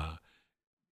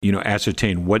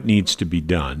ascertain what needs to be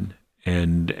done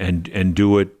and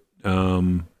do it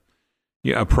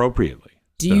appropriately.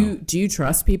 Do you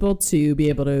trust people to be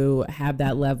able to have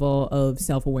that level of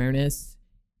self-awareness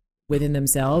within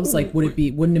themselves? Like,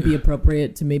 wouldn't it be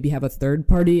appropriate to maybe have a third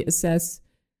party assess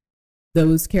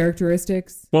those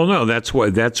characteristics? Well, no, that's where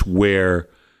the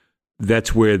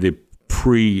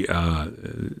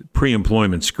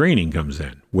pre-employment screening comes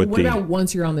in. What about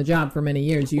once you're on the job for many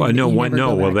years? To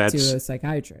a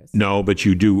psychiatrist. No, but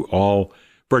you do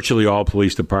virtually all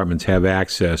police departments have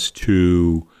access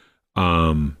to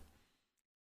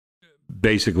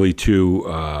basically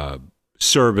to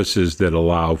services that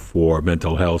allow for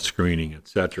mental health screening,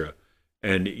 etc.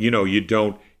 And you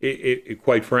don't.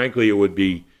 Quite frankly, it would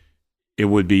be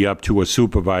up to a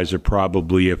supervisor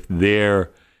probably if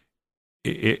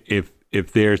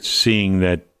they're seeing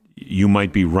that you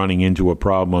might be running into a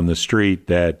problem on the street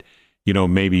that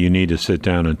maybe you need to sit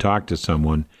down and talk to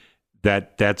someone.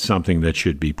 That's something that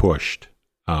should be pushed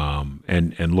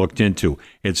and looked into.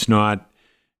 It's not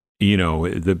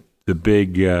the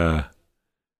big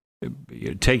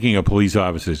taking a police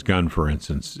officer's gun, for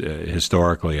instance,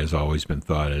 historically has always been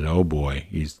thought that, oh boy,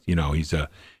 he's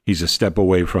a step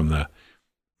away from the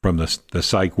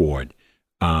psych ward.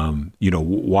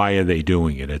 Why are they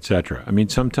doing it, etc. I mean,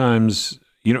 sometimes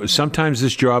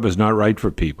this job is not right for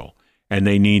people, and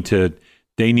they need to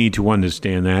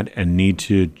understand that and need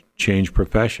to change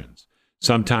professions.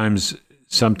 Sometimes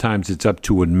it's up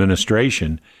to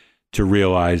administration to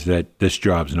realize that this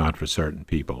job's not for certain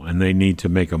people, and they need to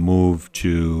make a move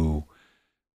to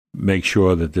make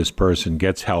sure that this person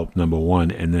gets help, number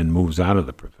one, and then moves out of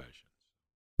the profession.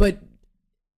 But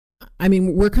I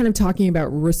mean, we're kind of talking about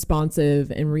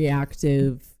responsive and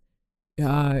reactive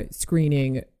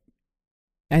screening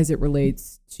as it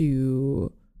relates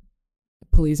to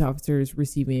police officers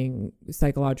receiving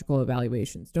psychological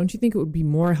evaluations. Don't you think it would be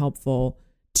more helpful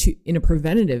in a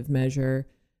preventative measure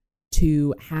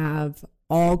to have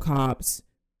all cops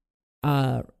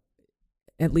at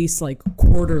least like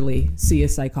quarterly see a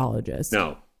psychologist?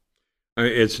 No.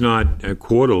 It's not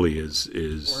quarterly is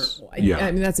yeah.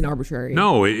 I mean, that's an arbitrary.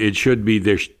 No, it should be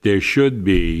there should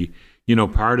be,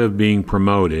 part of being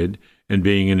promoted and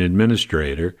being an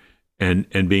administrator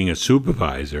and being a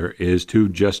supervisor is to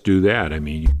just do that. I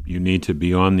mean, you need to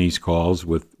be on these calls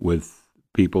with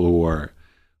people who are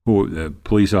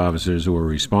police officers who are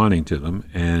responding to them,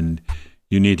 and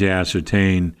you need to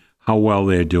ascertain how well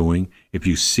they're doing. If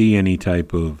you see any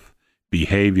type of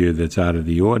behavior that's out of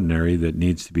the ordinary that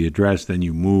needs to be addressed, then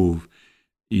you move.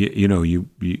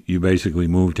 You basically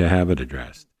move to have it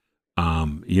addressed.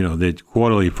 The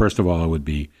quarterly. First of all, it would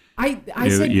be. I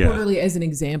said quarterly as an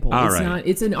example. All it's right. not.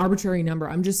 It's an arbitrary number.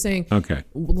 I'm just saying. Okay.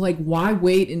 Like, why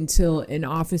wait until an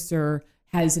officer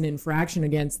has an infraction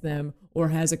against them or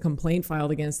has a complaint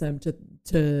filed against them to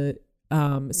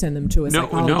send them to a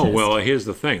psychologist? No. Well, here's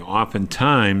the thing.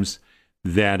 Oftentimes,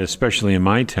 that especially in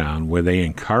my town, where they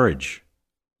encourage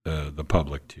the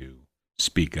public to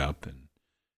speak up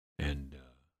and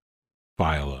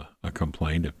file a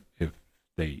complaint if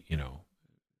they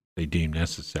deem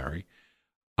necessary.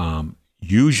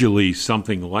 Usually,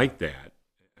 something like that.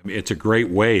 I mean, it's a great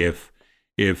way if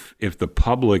the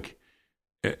public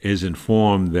is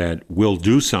informed that we'll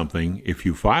do something if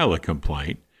you file a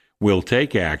complaint, we'll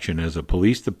take action as a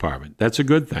police department. That's a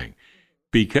good thing.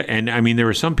 There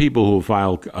are some people who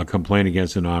file a complaint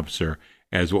against an officer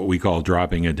as what we call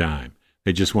dropping a dime.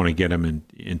 They just want to get him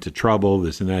into trouble,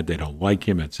 this and that. They don't like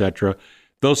him, etc.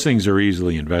 Those things are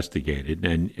easily investigated,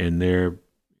 and they're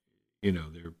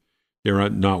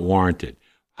not warranted.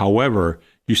 However,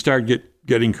 you start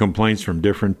getting complaints from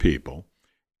different people,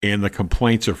 and the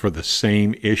complaints are for the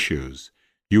same issues.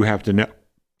 You have to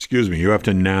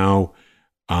now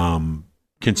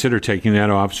consider taking that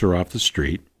officer off the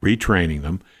street, retraining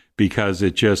them, because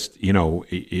it just,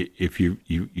 if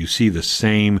you see the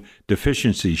same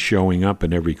deficiencies showing up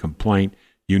in every complaint,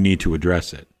 you need to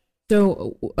address it.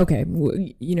 So, okay,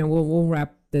 we'll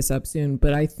wrap this up soon,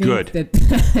 but I think that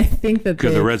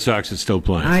because the Red Sox is still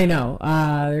playing. I know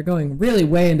they're going really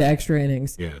way into extra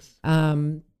innings. Yes.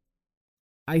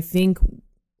 I think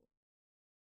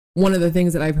one of the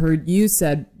things that I've heard you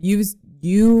say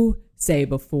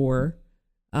before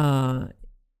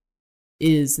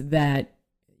is that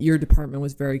your department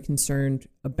was very concerned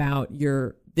about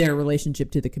their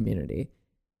relationship to the community.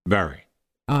 Very.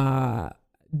 I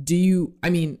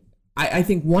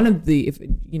think one of the,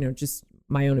 just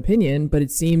my own opinion, but it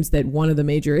seems that one of the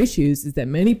major issues is that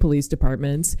many police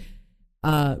departments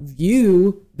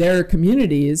view their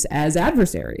communities as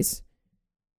adversaries.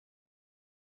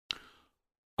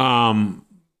 Yeah,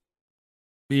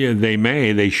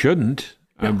 they shouldn't.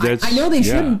 I know they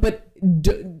shouldn't, but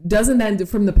doesn't that,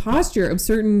 from the posture of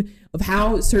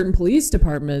how certain police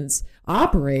departments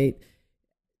operate,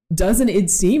 doesn't it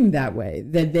seem that way,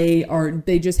 that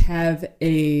they just have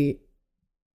an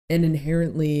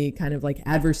inherently kind of like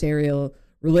adversarial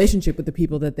relationship with the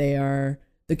people that the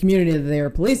community that they are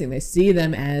policing? They see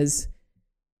them as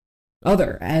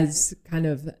kind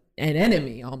of an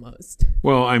enemy almost.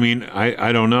 Well, I mean,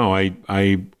 I don't know. I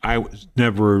was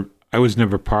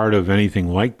never part of anything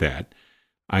like that.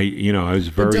 I was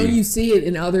very. But don't you see it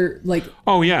in other, like?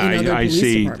 Oh yeah, I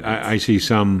see. I see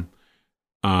some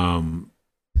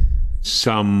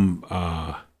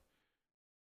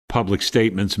public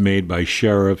statements made by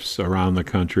sheriffs around the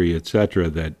country, etc.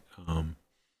 That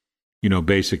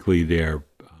basically they're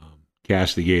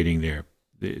castigating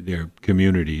their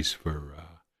communities for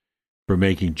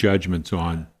making judgments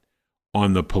on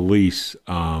the police,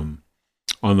 on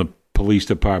the police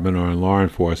department or on law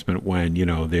enforcement when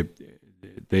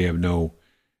they have no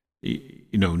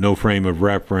frame of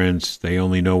reference. They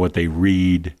only know what they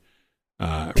read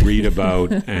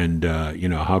about, and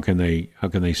how can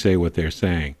they say what they're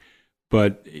saying?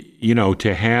 But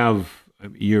to have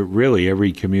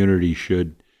every community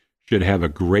should have a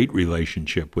great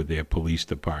relationship with their police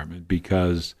department,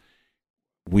 because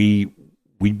we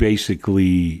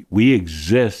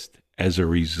exist as a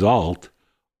result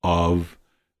of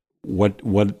what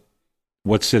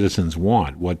citizens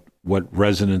want, what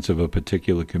residents of a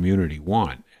particular community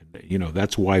want. And,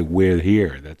 that's why we're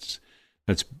here. That's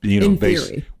in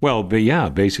theory.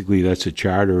 Basically that's a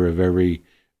charter of every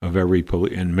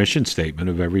and mission statement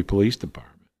of every police department.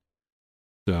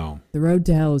 So the road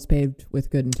to hell is paved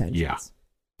with good intentions. Yeah,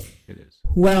 it is.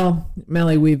 Well,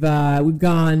 Melly, we've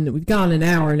gone an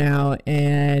hour now,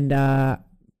 and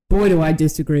boy, do I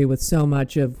disagree with so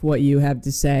much of what you have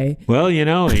to say. Well,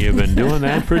 you've been doing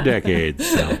that for decades.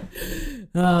 So.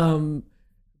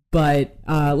 But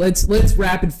let's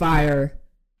rapid fire.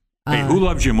 Hey, who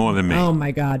loves you more than me? Oh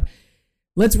my God,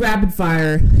 let's rapid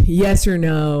fire. Yes or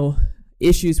no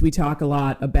issues we talk a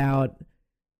lot about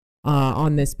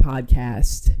on this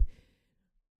podcast.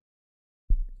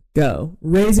 Go.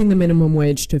 Raising the minimum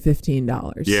wage to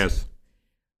 $15. Yes.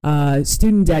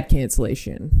 Student debt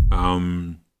cancellation.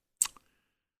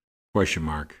 Question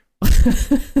mark.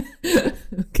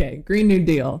 Okay. Green New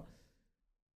Deal.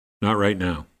 Not right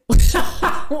now.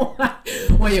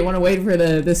 Wait, you want to wait for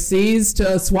the seas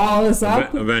to swallow us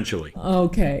up? Eventually.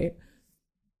 Okay.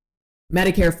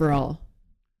 Medicare for all.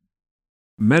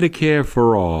 Medicare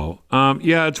for all.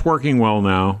 Yeah, it's working well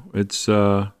now. It's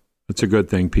a good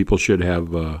thing. People should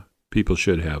have. You mean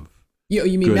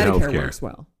Medicare healthcare. Works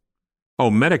well? Oh,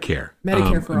 Medicare.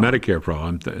 Medicare for all. Medicare for all.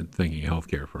 I'm thinking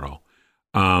healthcare for all.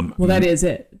 Well, that is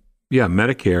it. Yeah,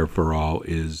 Medicare for all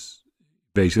is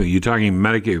basically, you're talking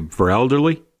Medicare for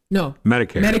elderly? No,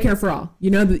 Medicare. Medicare for all.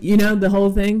 You know the whole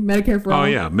thing. Medicare for all. Oh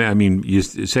yeah, I mean, you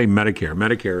say Medicare.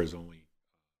 Medicare is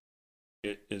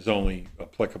only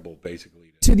applicable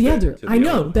basically to the elderly. I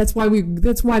know. Elderly.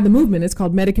 That's why the movement is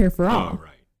called Medicare for all. Oh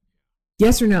right.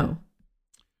 Yes or no?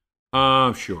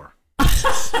 Sure.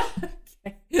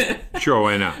 Sure,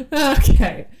 why not?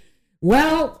 Okay.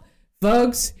 Well,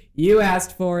 folks, you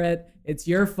asked for it. It's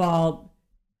your fault.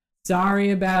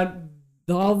 Sorry about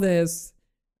all this.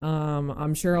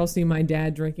 I'm sure I'll see my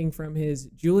dad drinking from his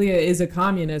Julia is a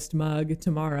communist mug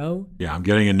tomorrow. Yeah, I'm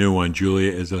getting a new one.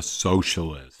 Julia is a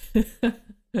socialist.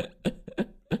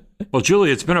 Well,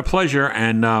 Julia, it's been a pleasure,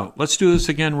 and let's do this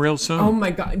again real soon. Oh my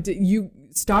God. You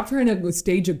stop trying to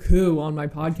stage a coup on my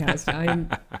podcast.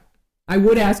 I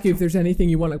would ask you if there's anything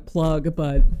you want to plug,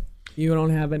 but you don't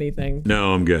have anything.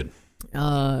 No, I'm good.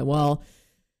 Well,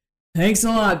 thanks a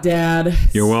lot, Dad.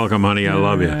 You're welcome, honey. I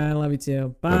love you. I love you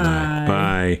too. Bye.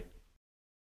 Bye.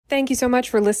 Thank you so much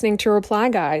for listening to Reply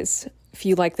Guys. If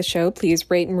you like the show,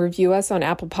 please rate and review us on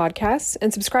Apple Podcasts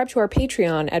and subscribe to our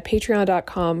Patreon at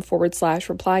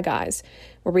patreon.com/replyguys,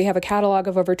 where we have a catalog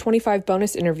of over 25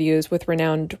 bonus interviews with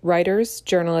renowned writers,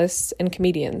 journalists, and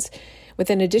comedians, with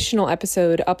an additional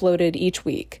episode uploaded each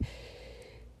week.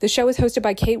 The show is hosted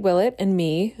by Kate Willett and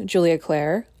me, Julia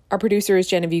Claire. Our producer is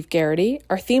Genevieve Garrity.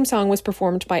 Our theme song was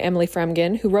performed by Emily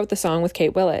Fremgen, who wrote the song with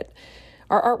Kate Willett.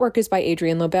 Our artwork is by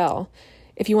Adrian Lobel.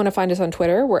 If you want to find us on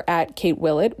Twitter, we're at Kate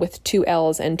Willett with 2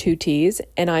 L's and 2 T's,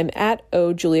 and I'm at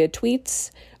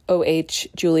OJuliaTweets,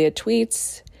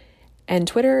 OHJuliaTweets, and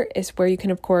Twitter is where you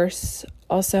can, of course,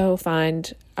 also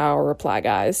find our Reply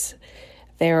Guys.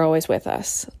 They are always with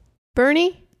us.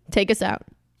 Bernie, take us out.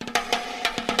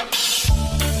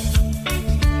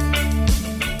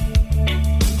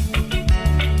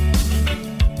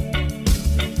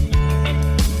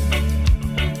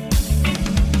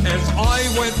 As I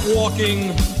went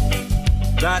walking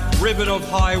that ribbon of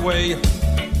highway,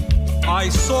 I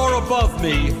saw above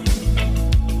me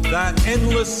that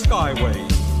endless skyway.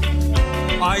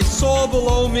 I saw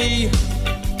below me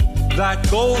that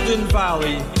golden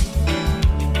valley.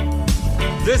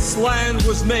 This land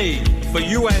was made for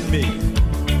you and me.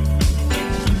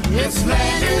 This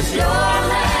land is your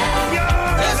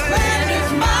land. This land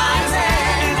is mine.